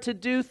Clara to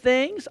do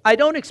things. I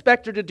don't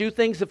expect her to do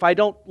things if I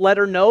don't let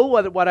her know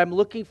what I'm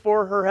looking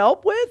for her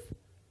help with.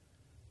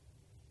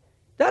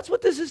 That's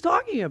what this is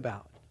talking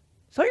about.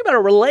 It's talking about a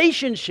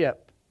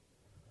relationship.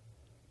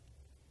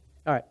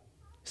 All right.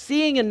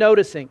 Seeing and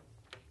noticing.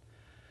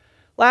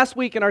 Last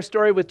week in our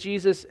story with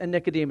Jesus and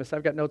Nicodemus,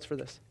 I've got notes for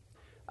this.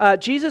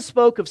 Jesus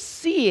spoke of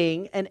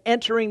seeing and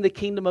entering the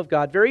kingdom of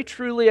God. Very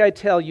truly I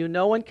tell you,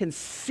 no one can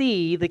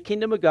see the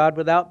kingdom of God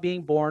without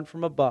being born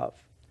from above.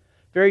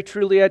 Very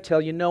truly I tell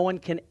you, no one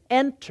can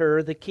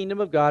enter the kingdom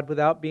of God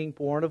without being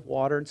born of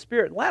water and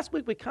spirit. And last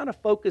week we kind of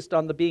focused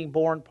on the being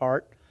born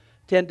part,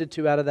 tended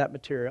to out of that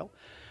material.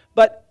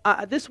 But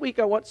this week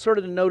I want sort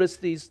of to notice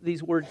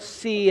these words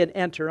see and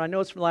enter. I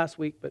know it's from last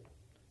week, but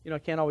I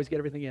can't always get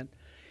everything in.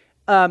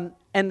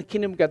 And the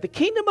kingdom of God. The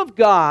kingdom of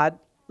God,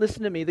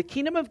 listen to me, the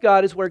kingdom of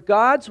God is where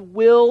God's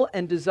will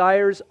and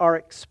desires are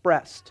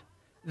expressed.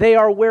 They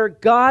are where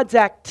God's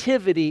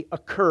activity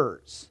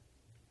occurs.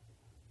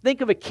 Think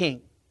of a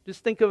king.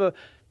 Just think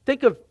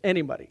of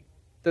anybody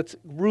that's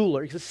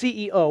ruler, he's a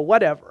CEO,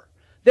 whatever.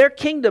 Their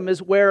kingdom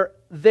is where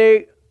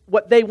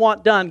what they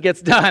want done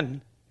gets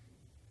done.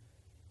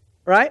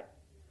 Right?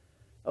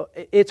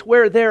 It's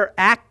where they're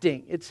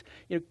acting. It's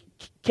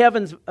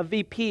Kevin's a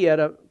VP at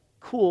a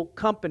cool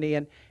company,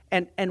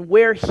 and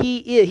where he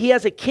is, he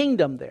has a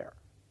kingdom there.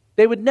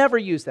 They would never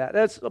use that.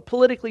 That's so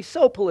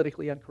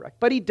politically incorrect.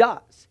 But he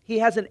does. He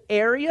has an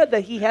area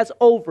that he has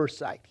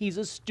oversight. He's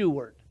a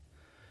steward.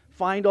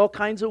 Find all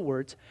kinds of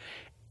words.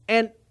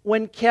 And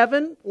when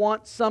Kevin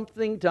wants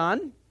something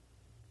done,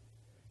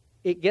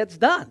 it gets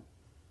done.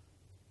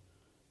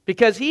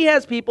 Because he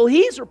has people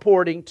he's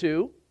reporting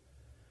to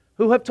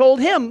who have told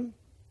him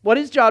what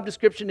his job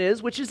description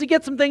is, which is to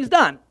get some things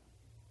done.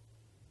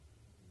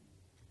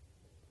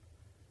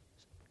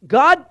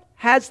 God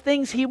has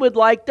things he would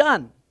like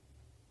done.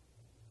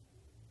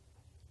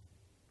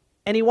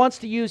 And he wants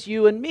to use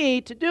you and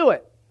me to do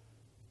it.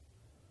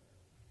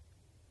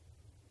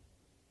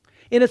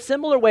 In a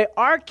similar way,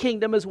 our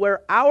kingdom is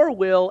where our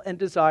will and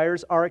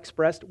desires are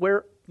expressed,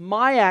 where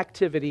my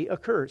activity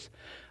occurs.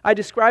 I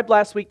described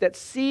last week that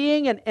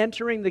seeing and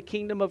entering the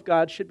kingdom of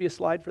God, should be a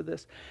slide for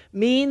this,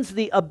 means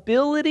the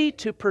ability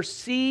to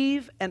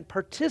perceive and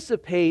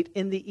participate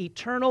in the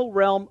eternal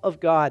realm of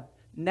God,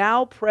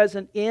 now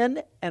present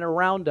in and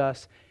around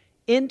us,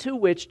 into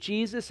which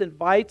Jesus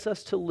invites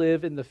us to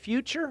live in the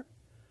future,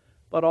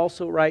 but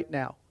also right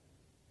now.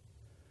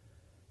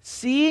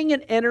 Seeing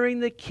and entering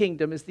the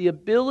kingdom is the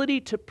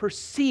ability to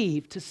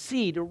perceive, to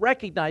see, to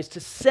recognize, to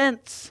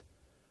sense,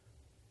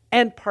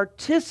 and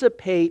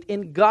participate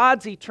in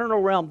God's eternal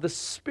realm, the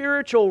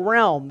spiritual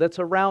realm that's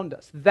around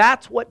us.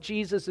 That's what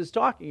Jesus is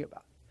talking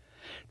about.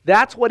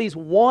 That's what he's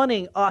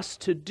wanting us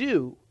to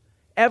do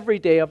every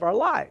day of our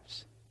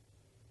lives.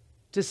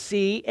 To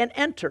see and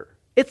enter.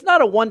 It's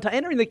not a one-time.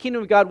 Entering the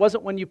kingdom of God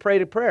wasn't when you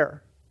prayed a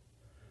prayer.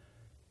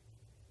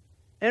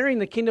 Entering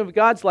the kingdom of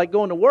God's like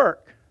going to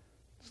work.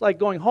 It's like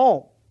going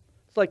home.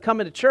 It's like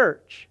coming to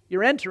church.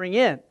 You're entering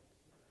in.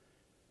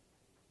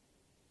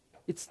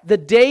 It's the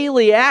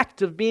daily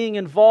act of being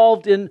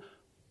involved in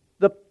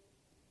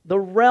the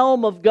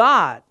realm of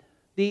God,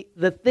 the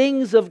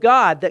things of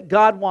God that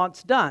God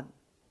wants done.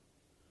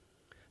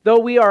 Though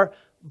we are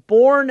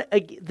born,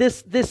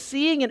 this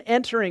seeing and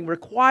entering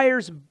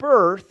requires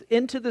birth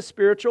into the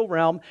spiritual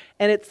realm,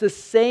 and it's the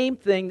same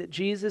thing that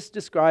Jesus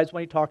describes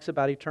when he talks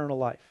about eternal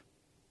life.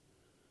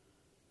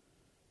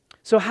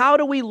 So how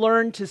do we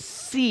learn to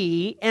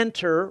see,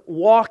 enter,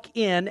 walk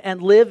in,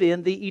 and live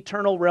in the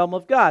eternal realm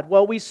of God?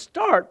 Well, we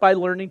start by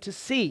learning to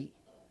see.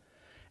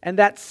 And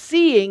that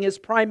seeing is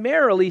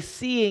primarily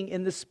seeing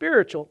in the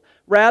spiritual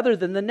rather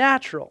than the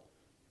natural.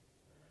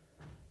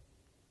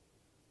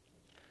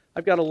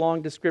 I've got a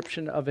long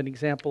description of an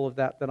example of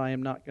that I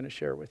am not going to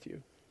share with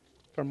you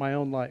from my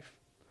own life.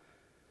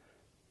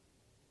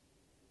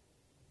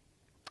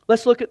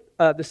 Let's look at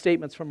the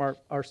statements from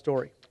our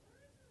story.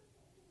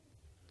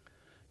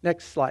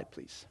 Next slide,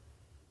 please.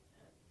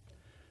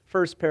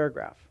 First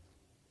paragraph.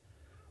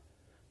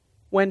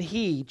 When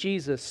he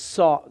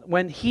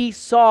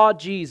saw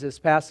Jesus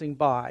passing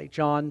by,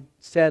 John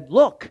said,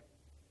 "Look,"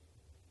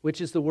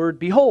 which is the word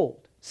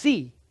behold,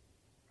 see.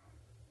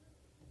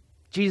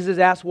 Jesus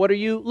asked, "What are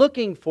you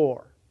looking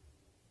for?"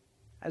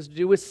 Has to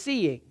do with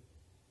seeing.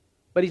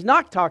 But he's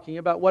not talking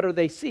about what are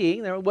they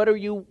seeing. What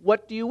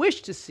do you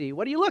wish to see?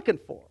 What are you looking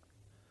for?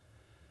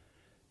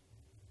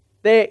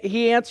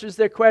 He answers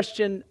their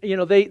question,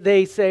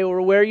 they say,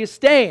 "Well, where are you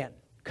staying?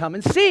 Come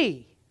and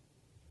see."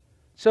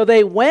 So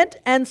they went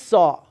and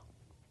saw.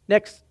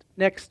 Next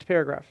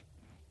paragraph.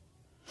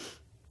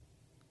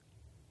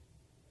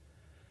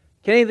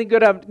 Can anything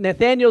good out of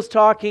Nathanael's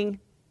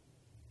talking?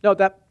 No,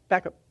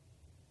 back up.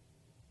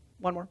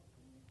 One more.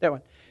 That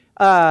one.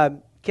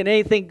 Can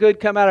anything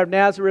good come out of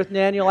Nazareth?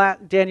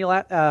 Nathanael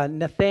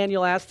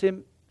asked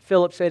him.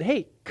 Philip said,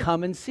 "Hey,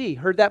 come and see."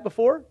 Heard that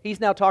before? He's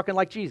now talking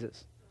like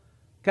Jesus.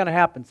 Kind of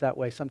happens that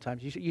way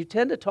sometimes. You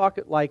tend to talk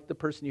like the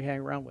person you hang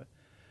around with.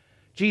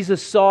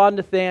 Jesus saw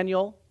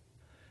Nathanael.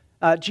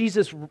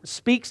 Jesus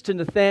speaks to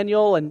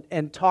Nathanael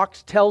and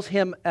tells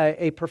him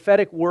a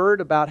prophetic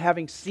word about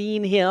having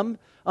seen him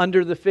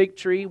under the fig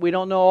tree. We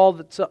don't know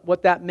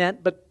what that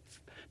meant, but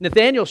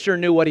Nathanael sure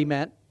knew what he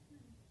meant.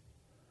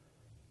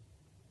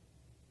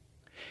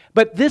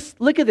 But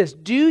look at this.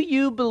 Do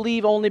you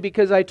believe only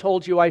because I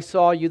told you I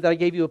saw you that I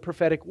gave you a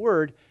prophetic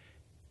word?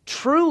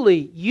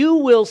 Truly, you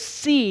will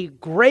see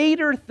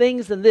greater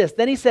things than this.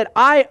 Then he said,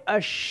 I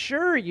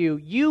assure you,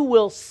 you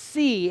will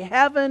see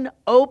heaven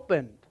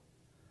opened.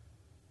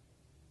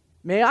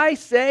 May I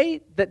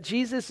say that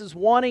Jesus is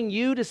wanting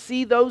you to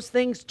see those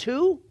things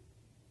too?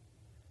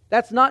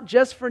 That's not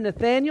just for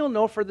Nathanael,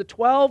 nor for the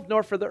 12,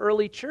 nor for the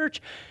early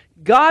church.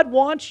 God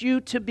wants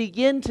you to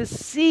begin to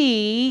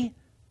see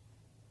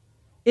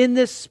in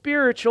this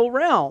spiritual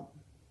realm.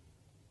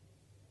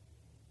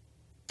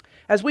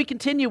 As we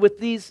continue with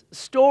these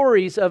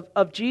stories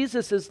of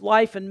Jesus'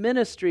 life and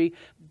ministry,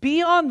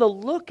 be on the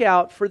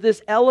lookout for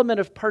this element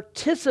of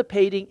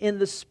participating in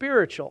the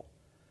spiritual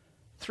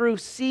through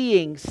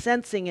seeing,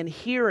 sensing, and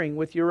hearing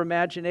with your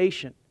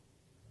imagination.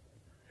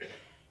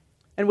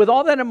 And with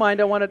all that in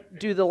mind, I want to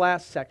do the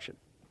last section.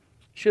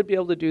 Should be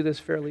able to do this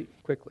fairly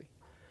quickly.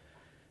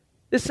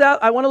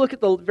 I want to look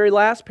at the very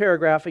last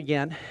paragraph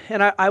again,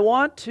 and I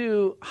want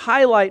to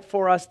highlight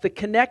for us the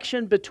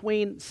connection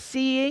between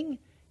seeing,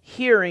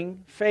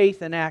 hearing,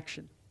 faith, and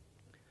action.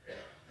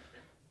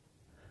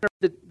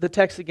 The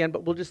text again,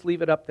 but we'll just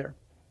leave it up there.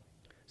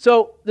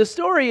 So the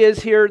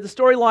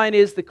storyline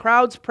is the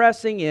crowd's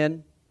pressing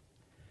in.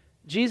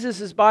 Jesus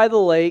is by the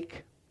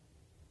lake,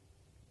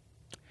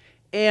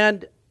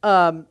 and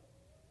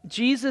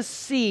Jesus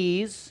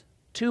sees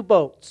two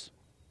boats.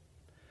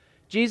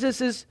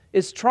 Jesus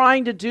is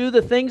trying to do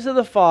the things of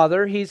the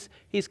Father. He's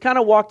kind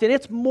of walked in.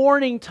 It's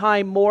morning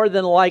time more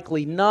than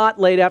likely, not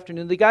late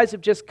afternoon. The guys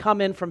have just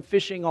come in from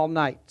fishing all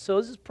night.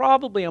 So this is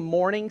probably a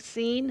morning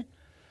scene.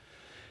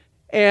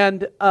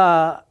 And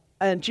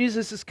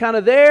Jesus is kind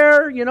of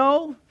there,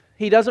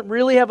 He doesn't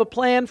really have a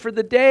plan for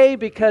the day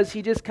because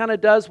he just kind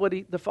of does what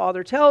the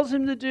Father tells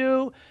him to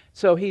do.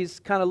 So he's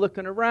kind of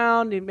looking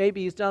around.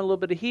 Maybe he's done a little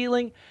bit of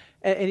healing.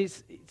 And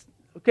he's,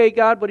 "Okay,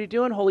 God, what are you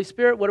doing? Holy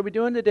Spirit, what are we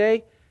doing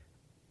today?"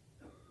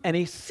 And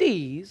he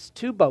sees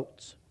two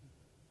boats.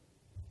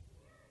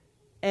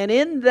 And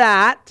in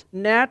that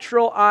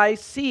natural eye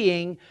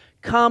seeing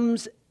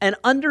comes an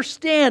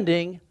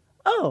understanding,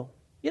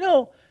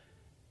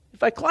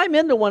 if I climb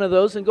into one of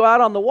those and go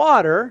out on the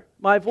water,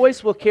 my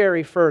voice will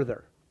carry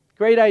further.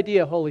 Great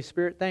idea, Holy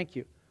Spirit, thank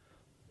you.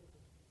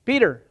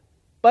 Peter,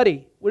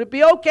 buddy, would it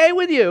be okay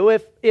with you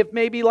if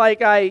maybe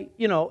like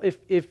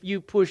if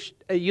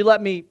you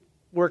let me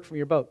work from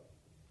your boat?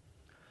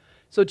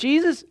 So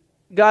Jesus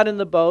got in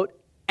the boat,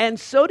 and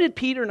so did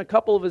Peter and a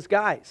couple of his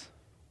guys.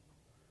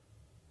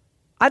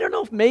 I don't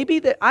know if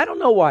I don't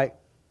know why.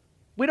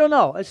 We don't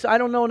know. I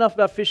don't know enough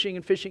about fishing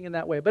in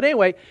that way. But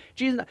anyway,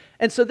 Jesus,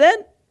 and so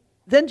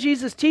then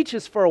Jesus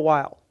teaches for a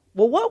while.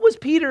 Well, what was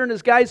Peter and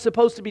his guys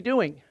supposed to be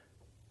doing?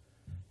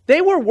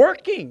 They were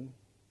working.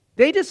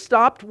 They just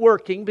stopped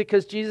working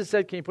because Jesus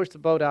said, "Can you push the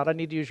boat out? I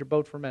need to use your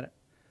boat for a minute."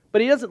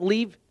 But he doesn't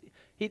leave.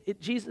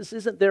 Jesus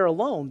isn't there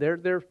alone.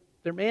 They're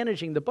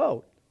managing the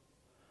boat.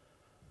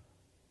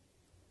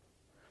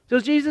 So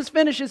Jesus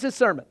finishes his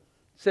sermon.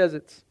 Says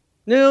it's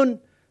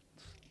noon,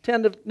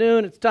 10 to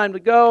noon, it's time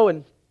to go.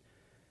 And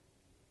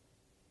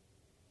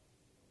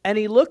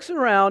he looks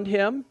around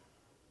him,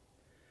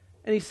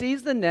 and he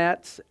sees the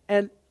nets,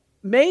 and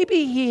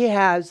maybe he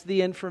has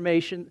the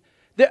information.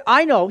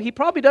 I know, he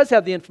probably does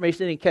have the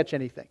information. He didn't catch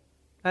anything.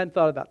 I hadn't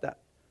thought about that.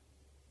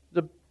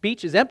 The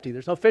beach is empty.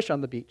 There's no fish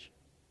on the beach.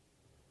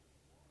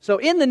 So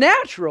in the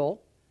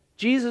natural,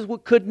 Jesus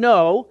could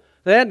know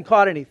they hadn't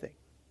caught anything.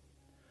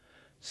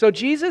 So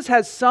Jesus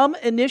has some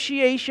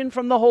initiation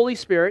from the Holy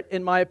Spirit,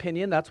 in my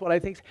opinion. That's what I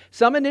think.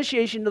 Some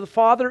initiation to the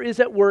Father is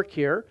at work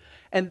here.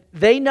 And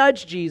they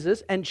nudge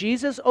Jesus, and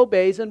Jesus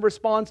obeys and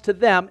responds to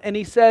them. And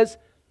he says,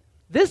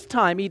 This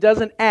time he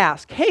doesn't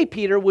ask, hey,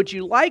 Peter, would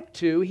you like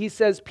to? He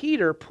says,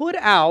 Peter, put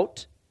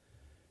out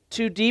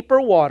to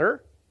deeper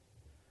water,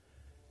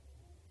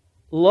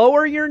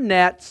 lower your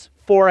nets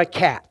for a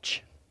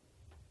catch.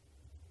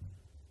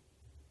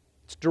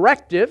 It's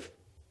directive.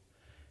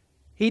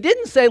 He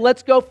didn't say,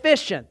 let's go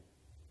fishing,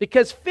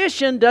 because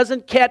fishing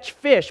doesn't catch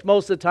fish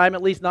most of the time,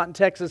 at least not in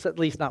Texas, at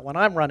least not when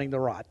I'm running the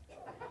rod.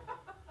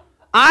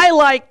 I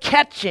like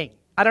catching.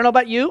 I don't know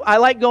about you. I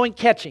like going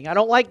catching. I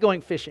don't like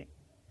going fishing.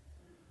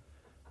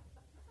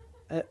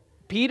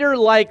 Peter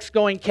likes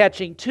going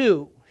catching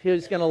too.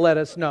 He's going to let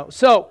us know.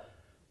 So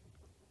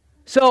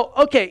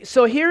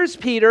here's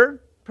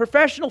Peter,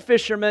 professional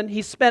fisherman.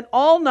 He spent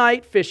all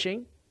night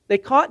fishing. They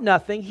caught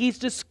nothing. He's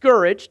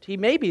discouraged.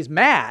 Maybe he's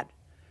mad.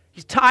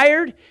 He's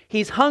tired.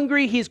 He's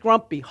hungry. He's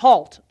grumpy.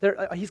 HALT.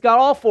 He's got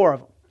all four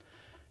of them.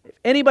 If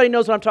anybody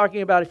knows what I'm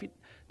talking about,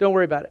 don't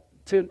worry about it.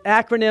 It's an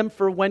acronym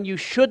for when you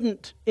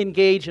shouldn't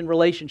engage in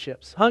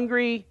relationships.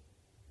 Hungry,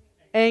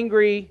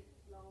 angry,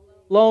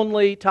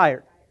 lonely,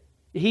 tired.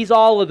 He's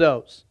all of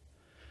those.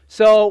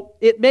 So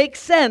it makes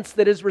sense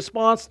that his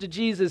response to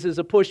Jesus is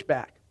a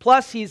pushback.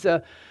 Plus, he's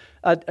a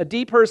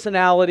D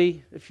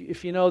personality.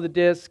 If you know the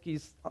disc,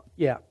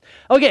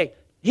 Okay,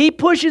 he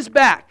pushes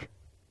back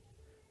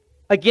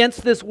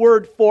against this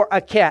word for a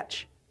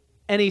catch.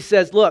 And he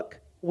says, look,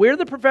 we're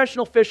the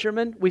professional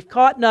fishermen. We've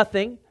caught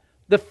nothing.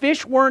 The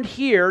fish weren't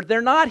here.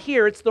 They're not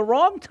here. It's the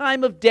wrong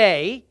time of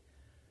day.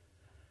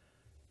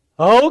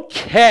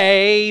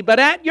 Okay, but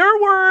at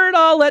your word,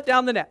 I'll let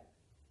down the net.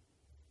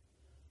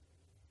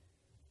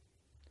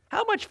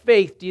 How much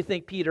faith do you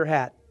think Peter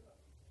had?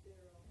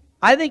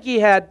 I think he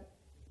had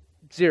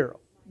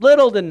 0.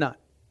 Little to none.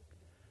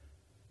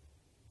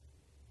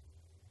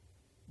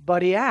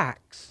 But he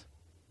acts.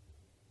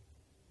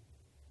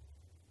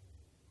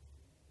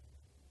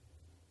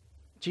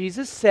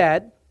 Jesus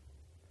said,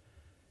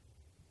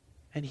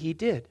 and he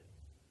did.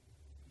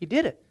 He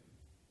did it.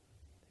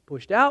 They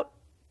pushed out.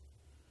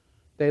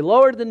 They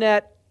lowered the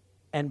net,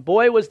 and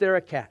boy, was there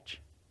a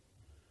catch.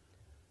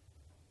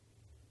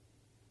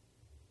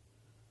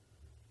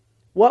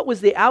 What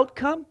was the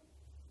outcome?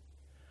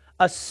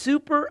 A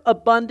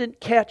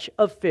superabundant catch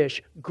of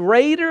fish,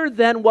 greater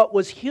than what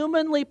was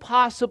humanly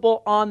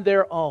possible on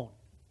their own.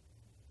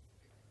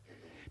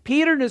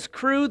 Peter and his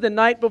crew the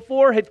night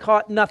before had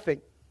caught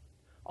nothing.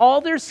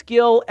 All their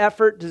skill,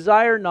 effort,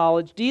 desire,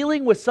 knowledge,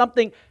 dealing with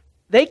something,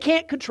 they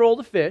can't control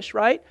the fish,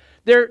 right?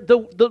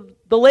 The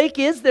lake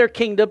is their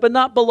kingdom, but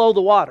not below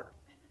the water.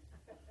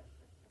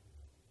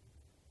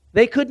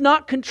 They could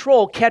not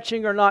control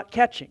catching or not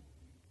catching.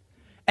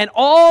 And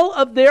all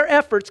of their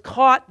efforts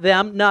caught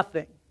them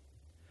nothing.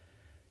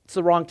 It's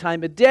the wrong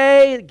time of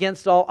day,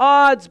 against all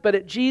odds, but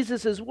at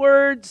Jesus'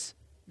 words,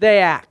 they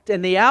act.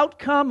 And the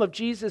outcome of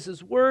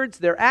Jesus' words,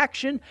 their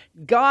action,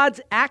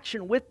 God's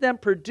action with them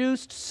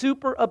produced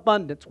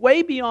superabundance,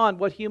 way beyond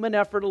what human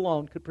effort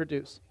alone could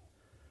produce.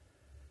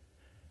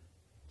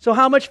 So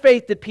how much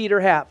faith did Peter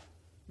have?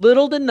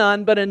 Little to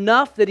none, but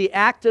enough that he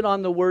acted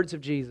on the words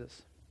of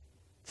Jesus.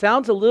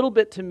 Sounds a little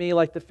bit to me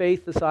like the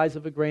faith the size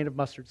of a grain of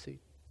mustard seed.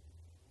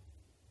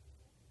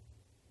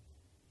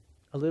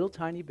 A little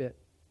tiny bit.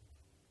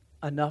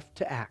 Enough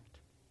to act.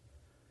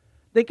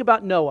 Think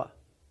about Noah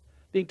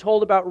being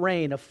told about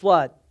rain, a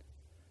flood,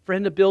 for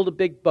him to build a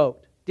big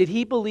boat. Did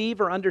he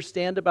believe or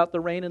understand about the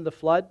rain and the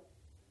flood?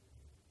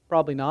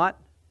 Probably not.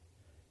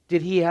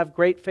 Did he have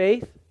great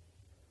faith?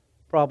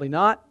 Probably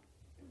not.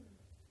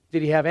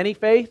 Did he have any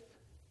faith?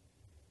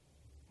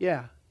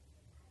 Yeah.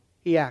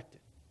 He acted.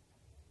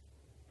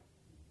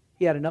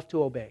 He had enough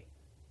to obey.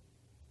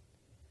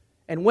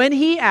 And when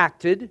he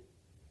acted,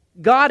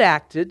 God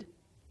acted,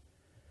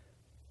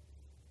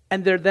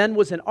 and there then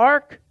was an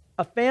ark,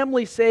 a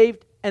family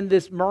saved, and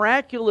this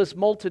miraculous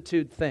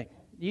multitude thing.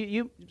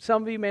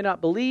 Some of you may not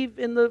believe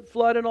in the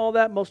flood and all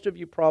that. Most of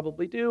you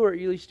probably do, or at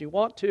least you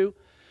want to.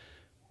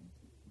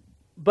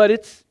 But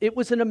it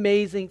was an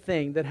amazing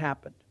thing that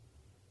happened.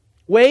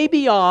 Way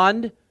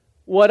beyond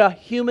what a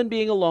human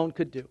being alone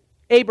could do.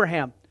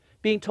 Abraham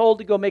being told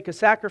to go make a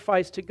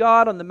sacrifice to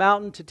God on the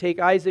mountain to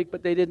take Isaac,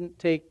 but they didn't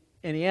take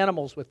any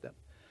animals with them.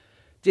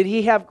 Did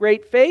he have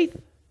great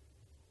faith?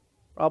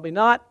 Probably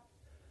not.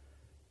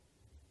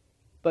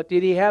 But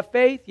did he have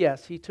faith?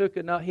 Yes, he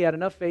had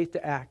enough faith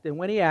to act. And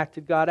when he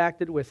acted, God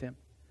acted with him.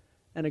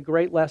 And a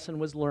great lesson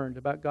was learned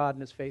about God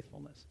and his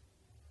faithfulness.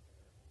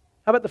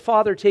 How about the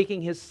father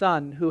taking his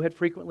son who had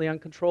frequently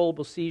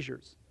uncontrollable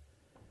seizures?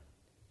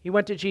 He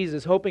went to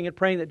Jesus, hoping and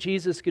praying that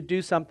Jesus could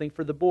do something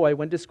for the boy.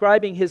 When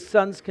describing his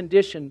son's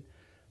condition,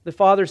 the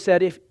father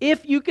said,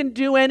 if you can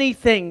do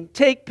anything,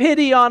 take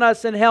pity on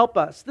us and help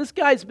us. This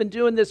guy's been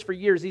doing this for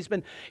years. He's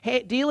been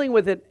dealing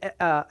with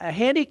a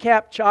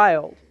handicapped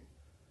child,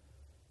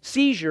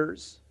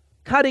 seizures,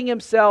 cutting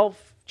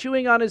himself,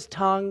 chewing on his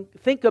tongue.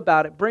 Think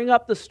about it. Bring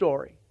up the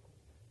story.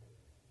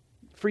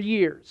 For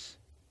years.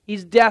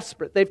 He's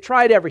desperate. They've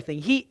tried everything.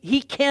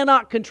 He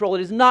cannot control it.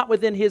 It is not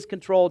within his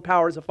control and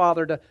power as a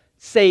father to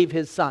save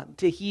his son,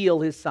 to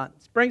heal his son.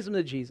 Brings him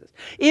to Jesus.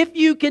 If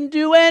you can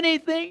do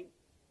anything,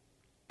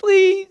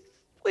 please,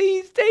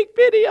 Please take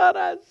pity on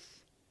us.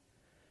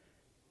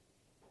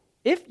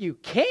 If you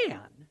can.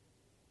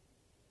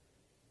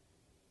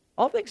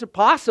 All things are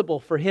possible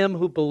for him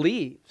who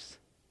believes.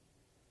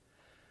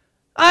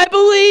 I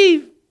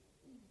believe,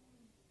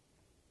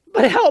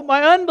 but help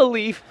my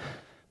unbelief,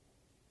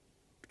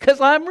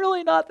 because I'm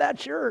really not that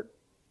sure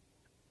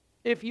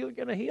if you're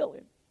going to heal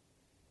him.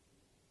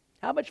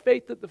 How much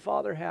faith did the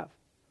Father have?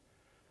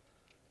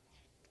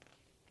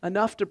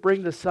 Enough to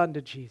bring the Son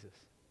to Jesus.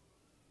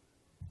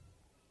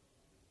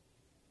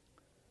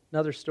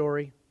 Another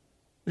story.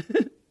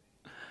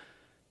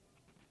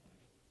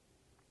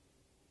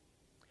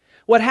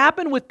 What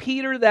happened with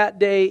Peter that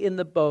day in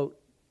the boat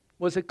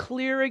was a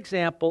clear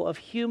example of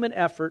human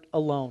effort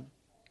alone.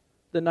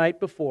 The night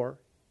before,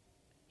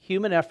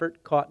 human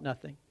effort caught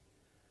nothing.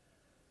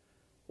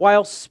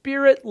 While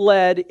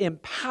Spirit-led,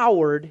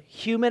 empowered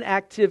human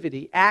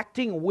activity,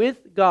 acting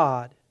with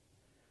God,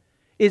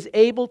 is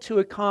able to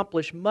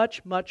accomplish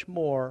much, much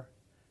more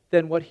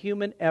than what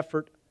human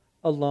effort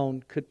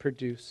alone could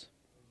produce.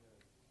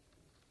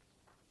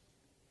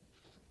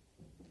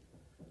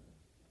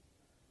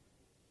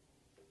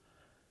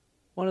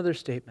 One other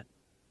statement.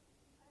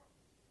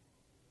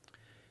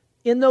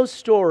 In those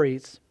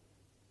stories,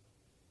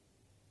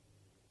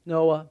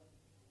 Noah,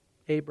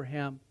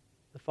 Abraham,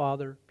 the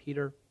father,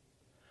 Peter,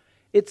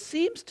 it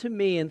seems to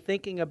me in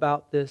thinking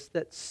about this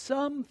that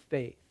some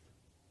faith,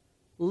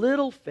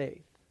 little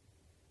faith,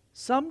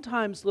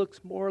 sometimes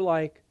looks more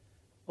like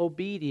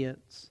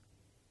obedience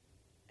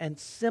and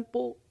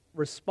simple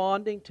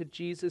responding to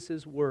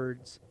Jesus'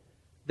 words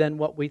than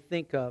what we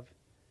think of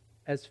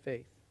as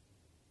faith.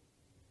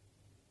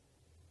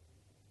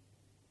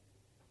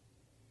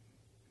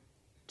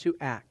 To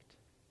act.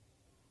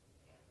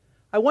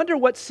 I wonder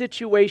what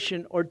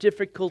situation or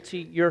difficulty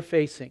you're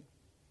facing.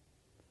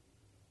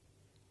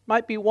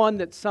 Might be one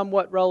that's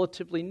somewhat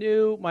relatively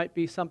new, might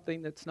be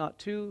something that's not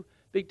too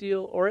big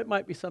deal, or it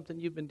might be something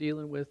you've been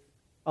dealing with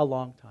a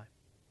long time.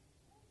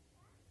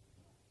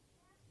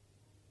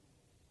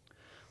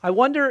 I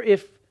wonder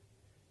if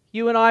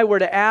you and I were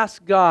to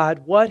ask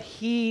God what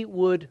He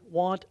would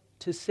want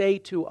to say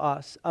to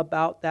us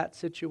about that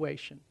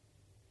situation.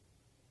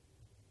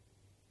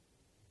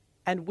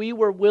 And we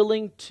were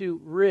willing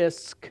to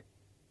risk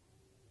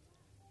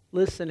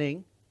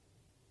listening,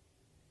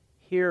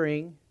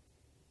 hearing,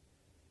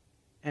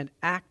 and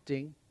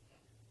acting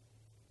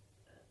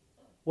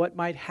what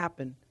might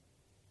happen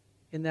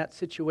in that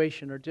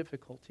situation or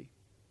difficulty.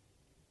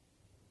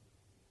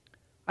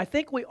 I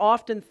think we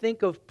often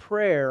think of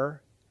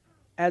prayer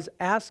as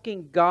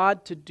asking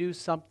God to do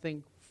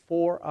something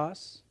for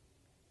us.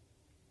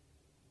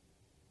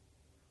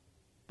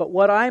 But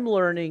what I'm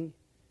learning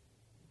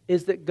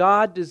is that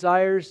God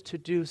desires to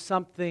do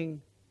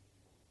something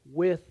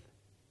with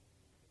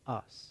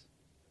us.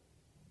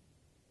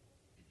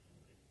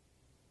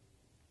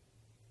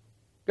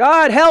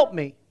 God, help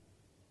me.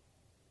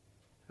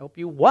 Help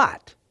you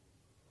what?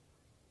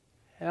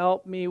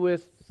 Help me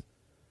with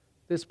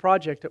this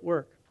project at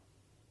work.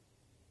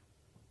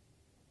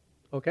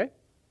 Okay? Why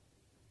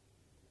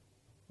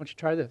don't you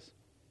try this?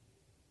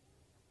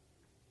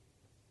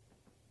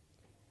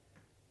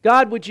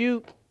 God, would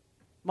you,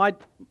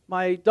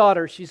 my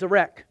daughter, she's a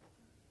wreck.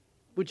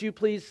 Would you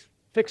please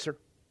fix her?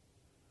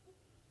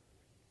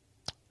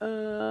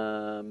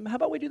 How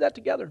about we do that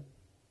together?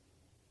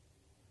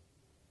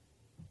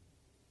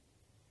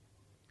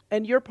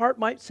 And your part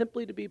might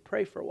simply to be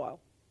pray for a while.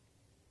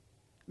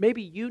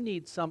 Maybe you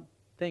need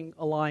something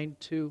aligned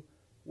to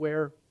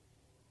where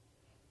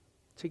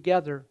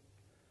together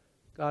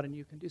God and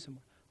you can do some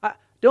more.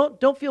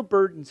 Don't feel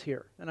burdens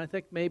here. And I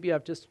think maybe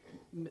I've just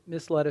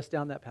misled us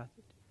down that path.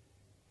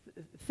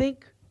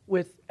 Think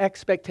with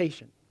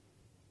expectation.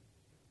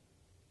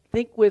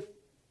 Think with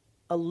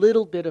a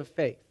little bit of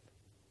faith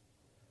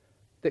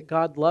that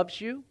God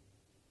loves you,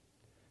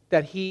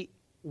 that He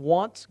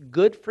wants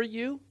good for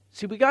you.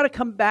 See, we got to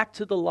come back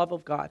to the love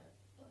of God.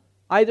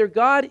 Either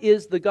God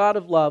is the God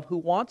of love who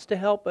wants to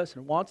help us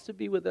and wants to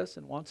be with us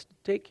and wants to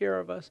take care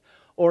of us,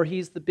 or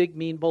He's the big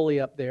mean bully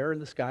up there in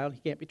the sky and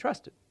He can't be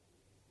trusted.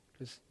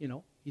 Because,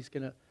 He's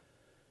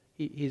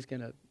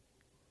gonna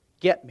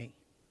get me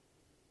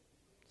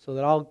so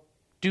that I'll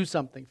do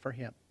something for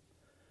Him.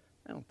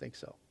 I don't think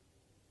so.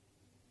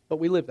 But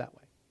we live that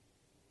way.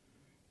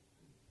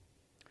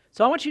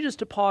 So I want you just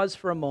to pause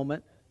for a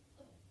moment.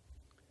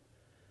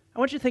 I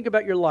want you to think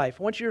about your life.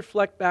 I want you to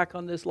reflect back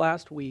on this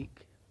last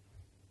week.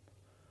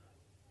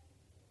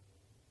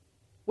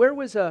 Where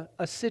was a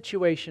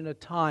situation, a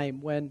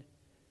time when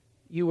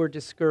you were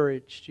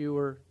discouraged, you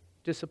were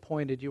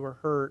disappointed, you were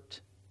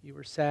hurt, you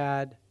were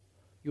sad,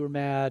 you were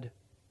mad?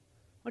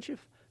 I want you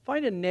to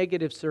find a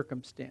negative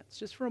circumstance,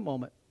 just for a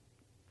moment.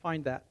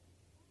 Find that.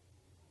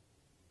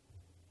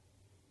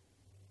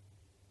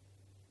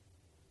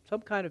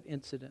 Some kind of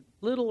incident,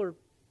 little or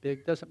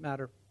big, doesn't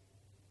matter.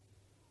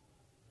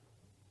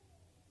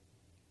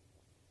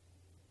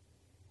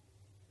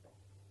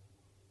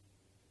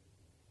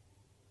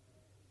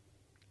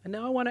 And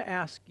now I want to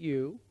ask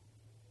you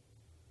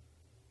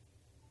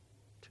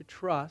to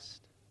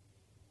trust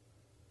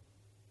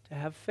to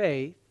have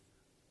faith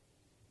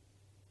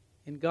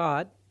in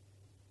God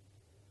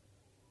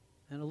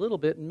and a little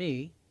bit in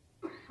me.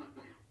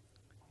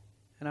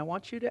 And I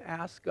want you to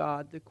ask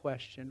God the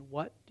question,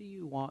 what do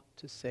you want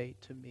to say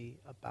to me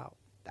about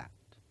that?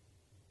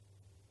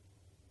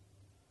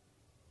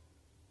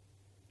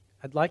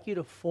 I'd like you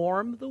to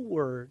form the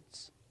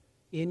words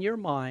in your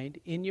mind,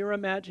 in your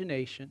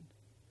imagination,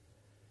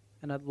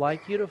 and I'd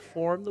like you to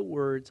form the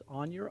words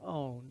on your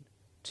own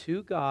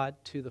to God,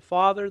 to the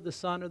Father, the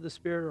Son, or the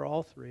Spirit, or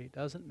all three,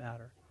 doesn't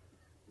matter.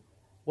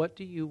 What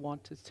do you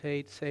want to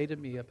say to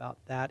me about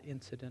that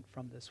incident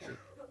from this week?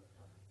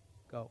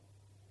 Go.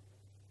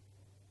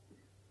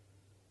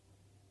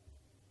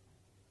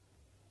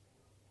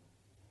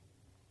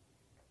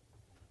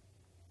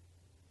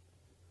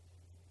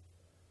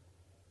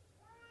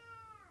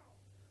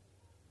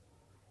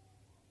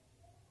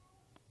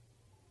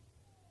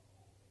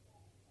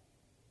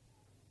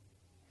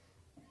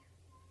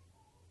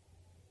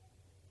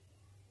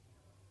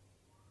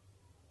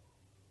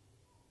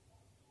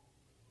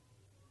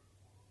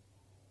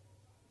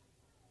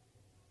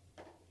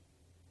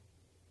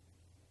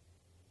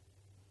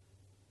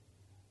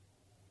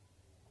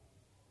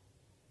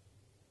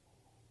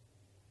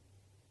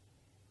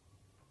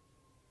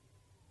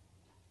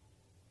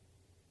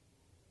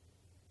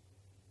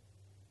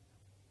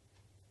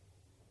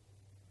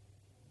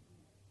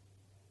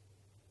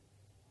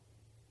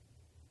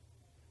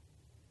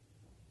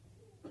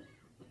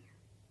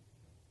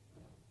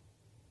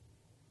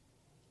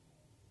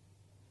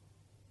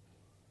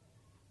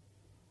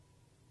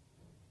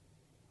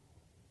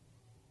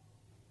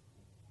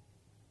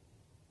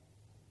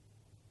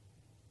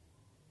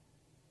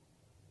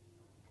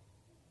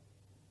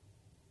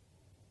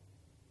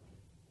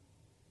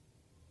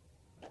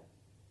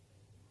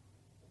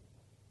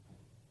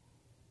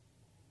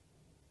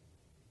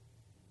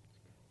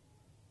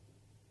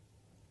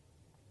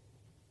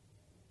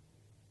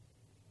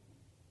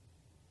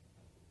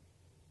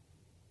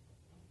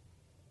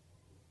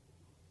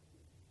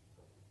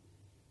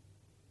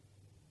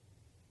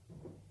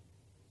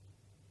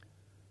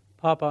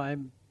 Papa,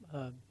 I'm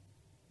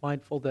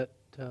mindful that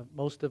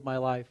most of my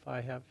life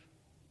I have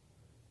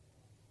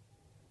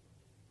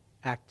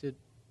acted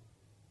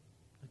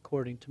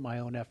according to my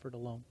own effort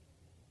alone.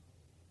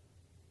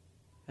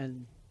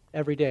 And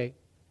every day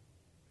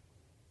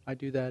I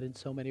do that in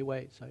so many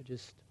ways. I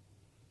just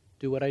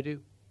do what I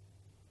do.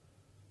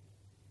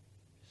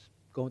 Just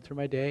going through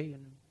my day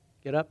and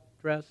get up,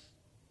 dress,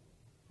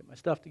 get my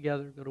stuff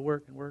together, go to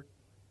work and work.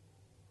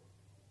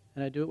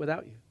 And I do it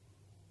without you.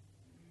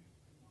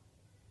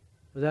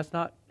 But that's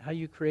not how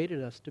you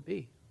created us to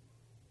be.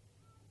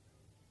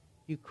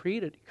 You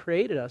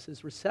created us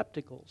as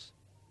receptacles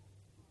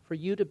for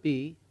you to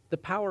be the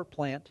power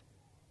plant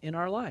in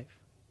our life.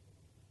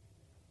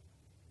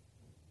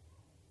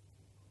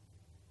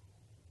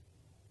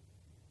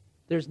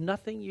 There's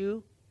nothing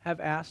you have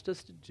asked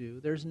us to do.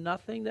 There's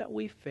nothing that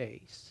we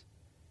face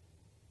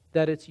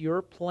that it's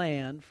your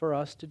plan for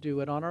us to do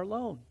it on our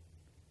own.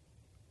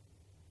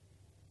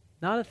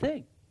 Not a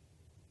thing.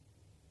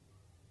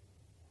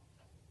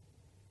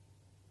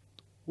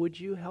 Would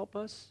you help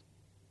us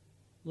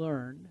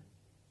learn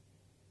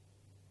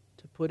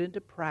to put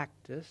into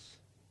practice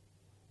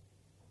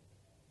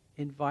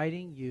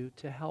inviting you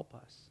to help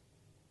us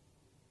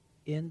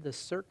in the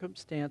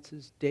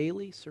circumstances,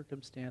 daily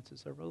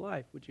circumstances of our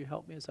life? Would you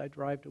help me as I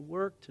drive to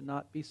work to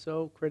not be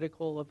so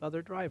critical of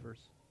other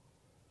drivers?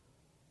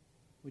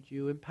 Would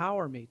you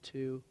empower me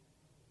to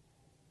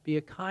be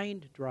a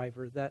kind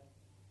driver that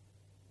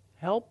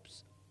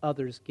helps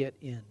others get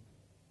in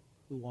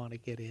who want to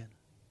get in?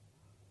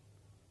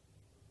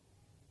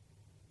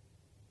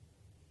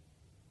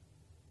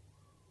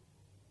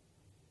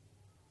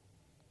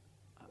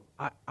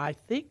 I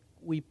think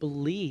we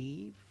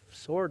believe,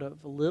 sort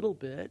of, a little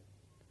bit,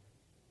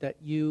 that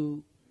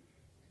you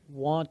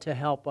want to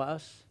help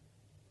us.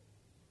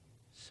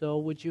 So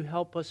would you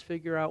help us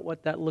figure out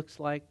what that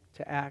looks like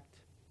to act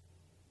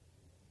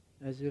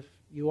as if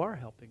you are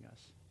helping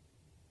us?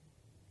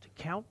 To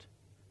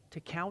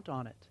count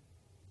on it.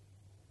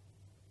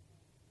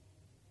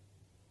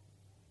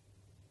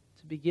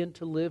 To begin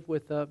to live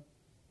with a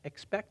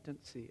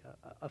expectancy,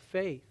 a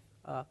faith,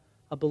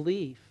 a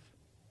belief,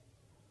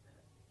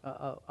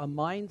 a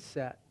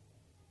mindset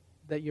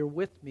that you're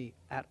with me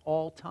at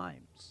all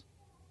times,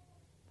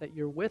 that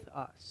you're with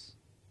us,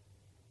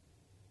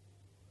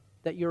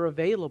 that you're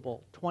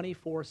available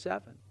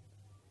 24/7.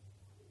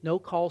 No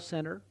call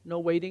center, no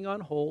waiting on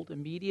hold,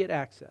 immediate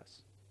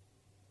access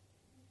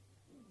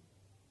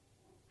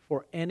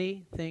for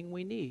anything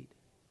we need.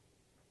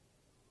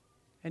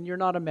 And you're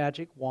not a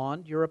magic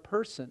wand, you're a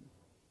person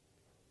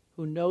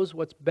who knows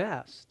what's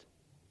best,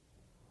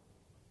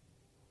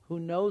 who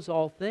knows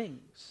all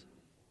things.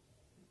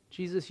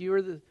 Jesus,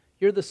 you're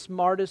the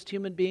smartest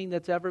human being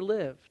that's ever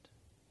lived.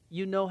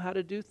 You know how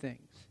to do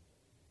things.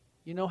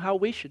 You know how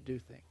we should do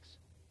things.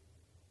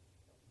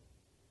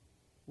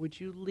 Would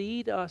you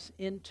lead us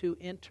into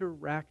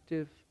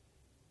interactive,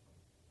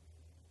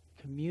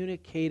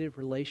 communicative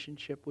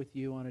relationship with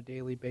you on a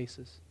daily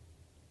basis?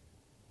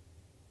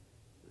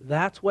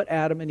 That's what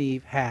Adam and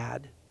Eve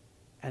had,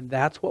 and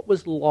that's what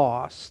was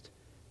lost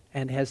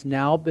and has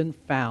now been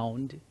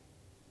found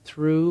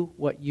through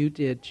what you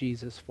did,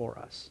 Jesus, for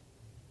us.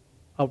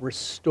 A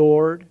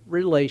restored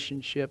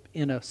relationship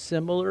in a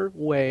similar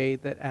way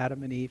that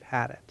Adam and Eve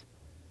had it.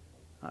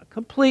 Not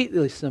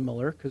completely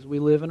similar, because we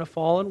live in a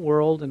fallen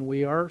world and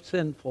we are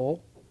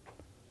sinful,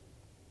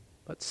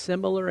 but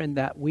similar in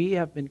that we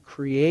have been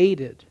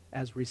created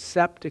as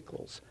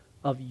receptacles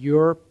of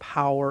your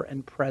power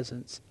and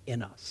presence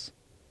in us,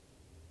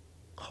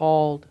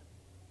 called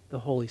the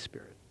Holy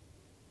Spirit.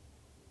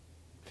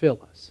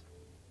 Fill us.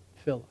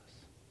 Fill us.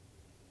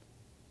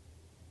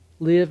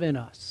 Live in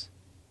us.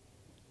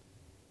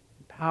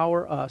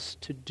 Empower us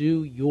to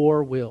do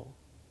your will.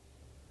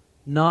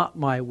 Not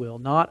my will,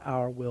 not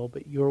our will,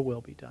 but your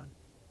will be done.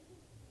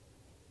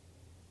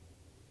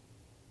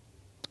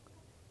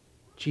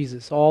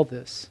 Jesus, all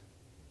this,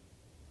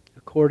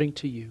 according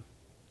to you,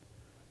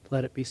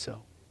 let it be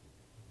so.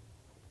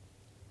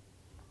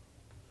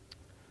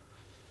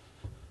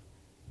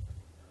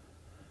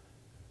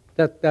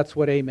 That's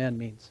what amen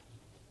means.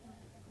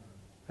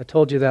 I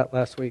told you that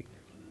last week.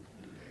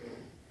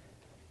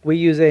 We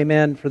use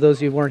amen, for those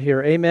of you who weren't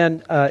here.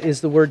 Amen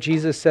is the word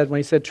Jesus said when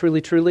he said truly,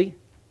 truly.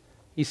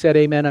 He said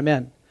amen,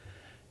 amen.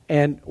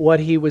 And what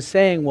he was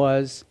saying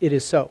was, it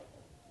is so.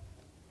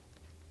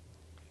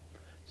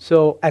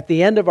 So at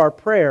the end of our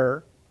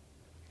prayer,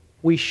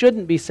 we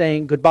shouldn't be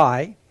saying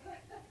goodbye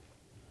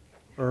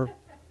or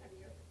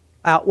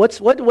out. What's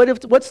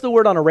the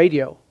word on a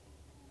radio?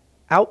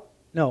 Out?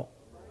 No.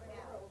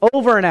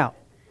 Over and out.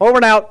 Over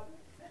and out.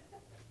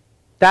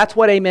 That's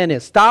what amen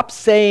is. Stop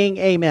saying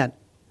amen.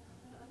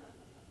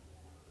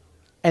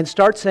 And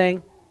start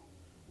saying,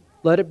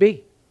 let it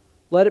be.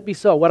 Let it be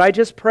so. What I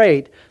just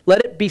prayed,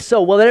 let it be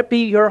so. Well, let it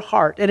be your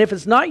heart. And if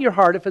it's not your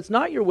heart, if it's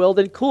not your will,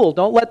 then cool.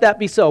 Don't let that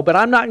be so. But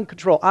I'm not in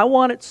control. I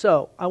want it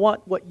so. I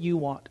want what you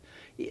want.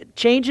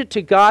 Change it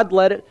to God.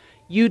 Let it.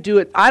 You do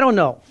it. I don't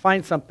know.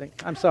 Find something.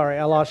 I'm sorry.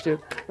 I lost you.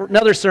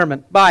 Another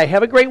sermon. Bye.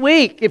 Have a great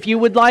week. If you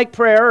would like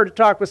prayer or to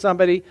talk with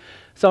somebody,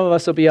 some of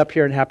us will be up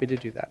here and happy to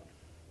do that.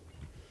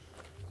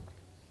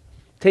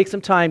 Take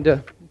some time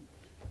to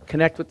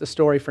connect with the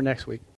story for next week.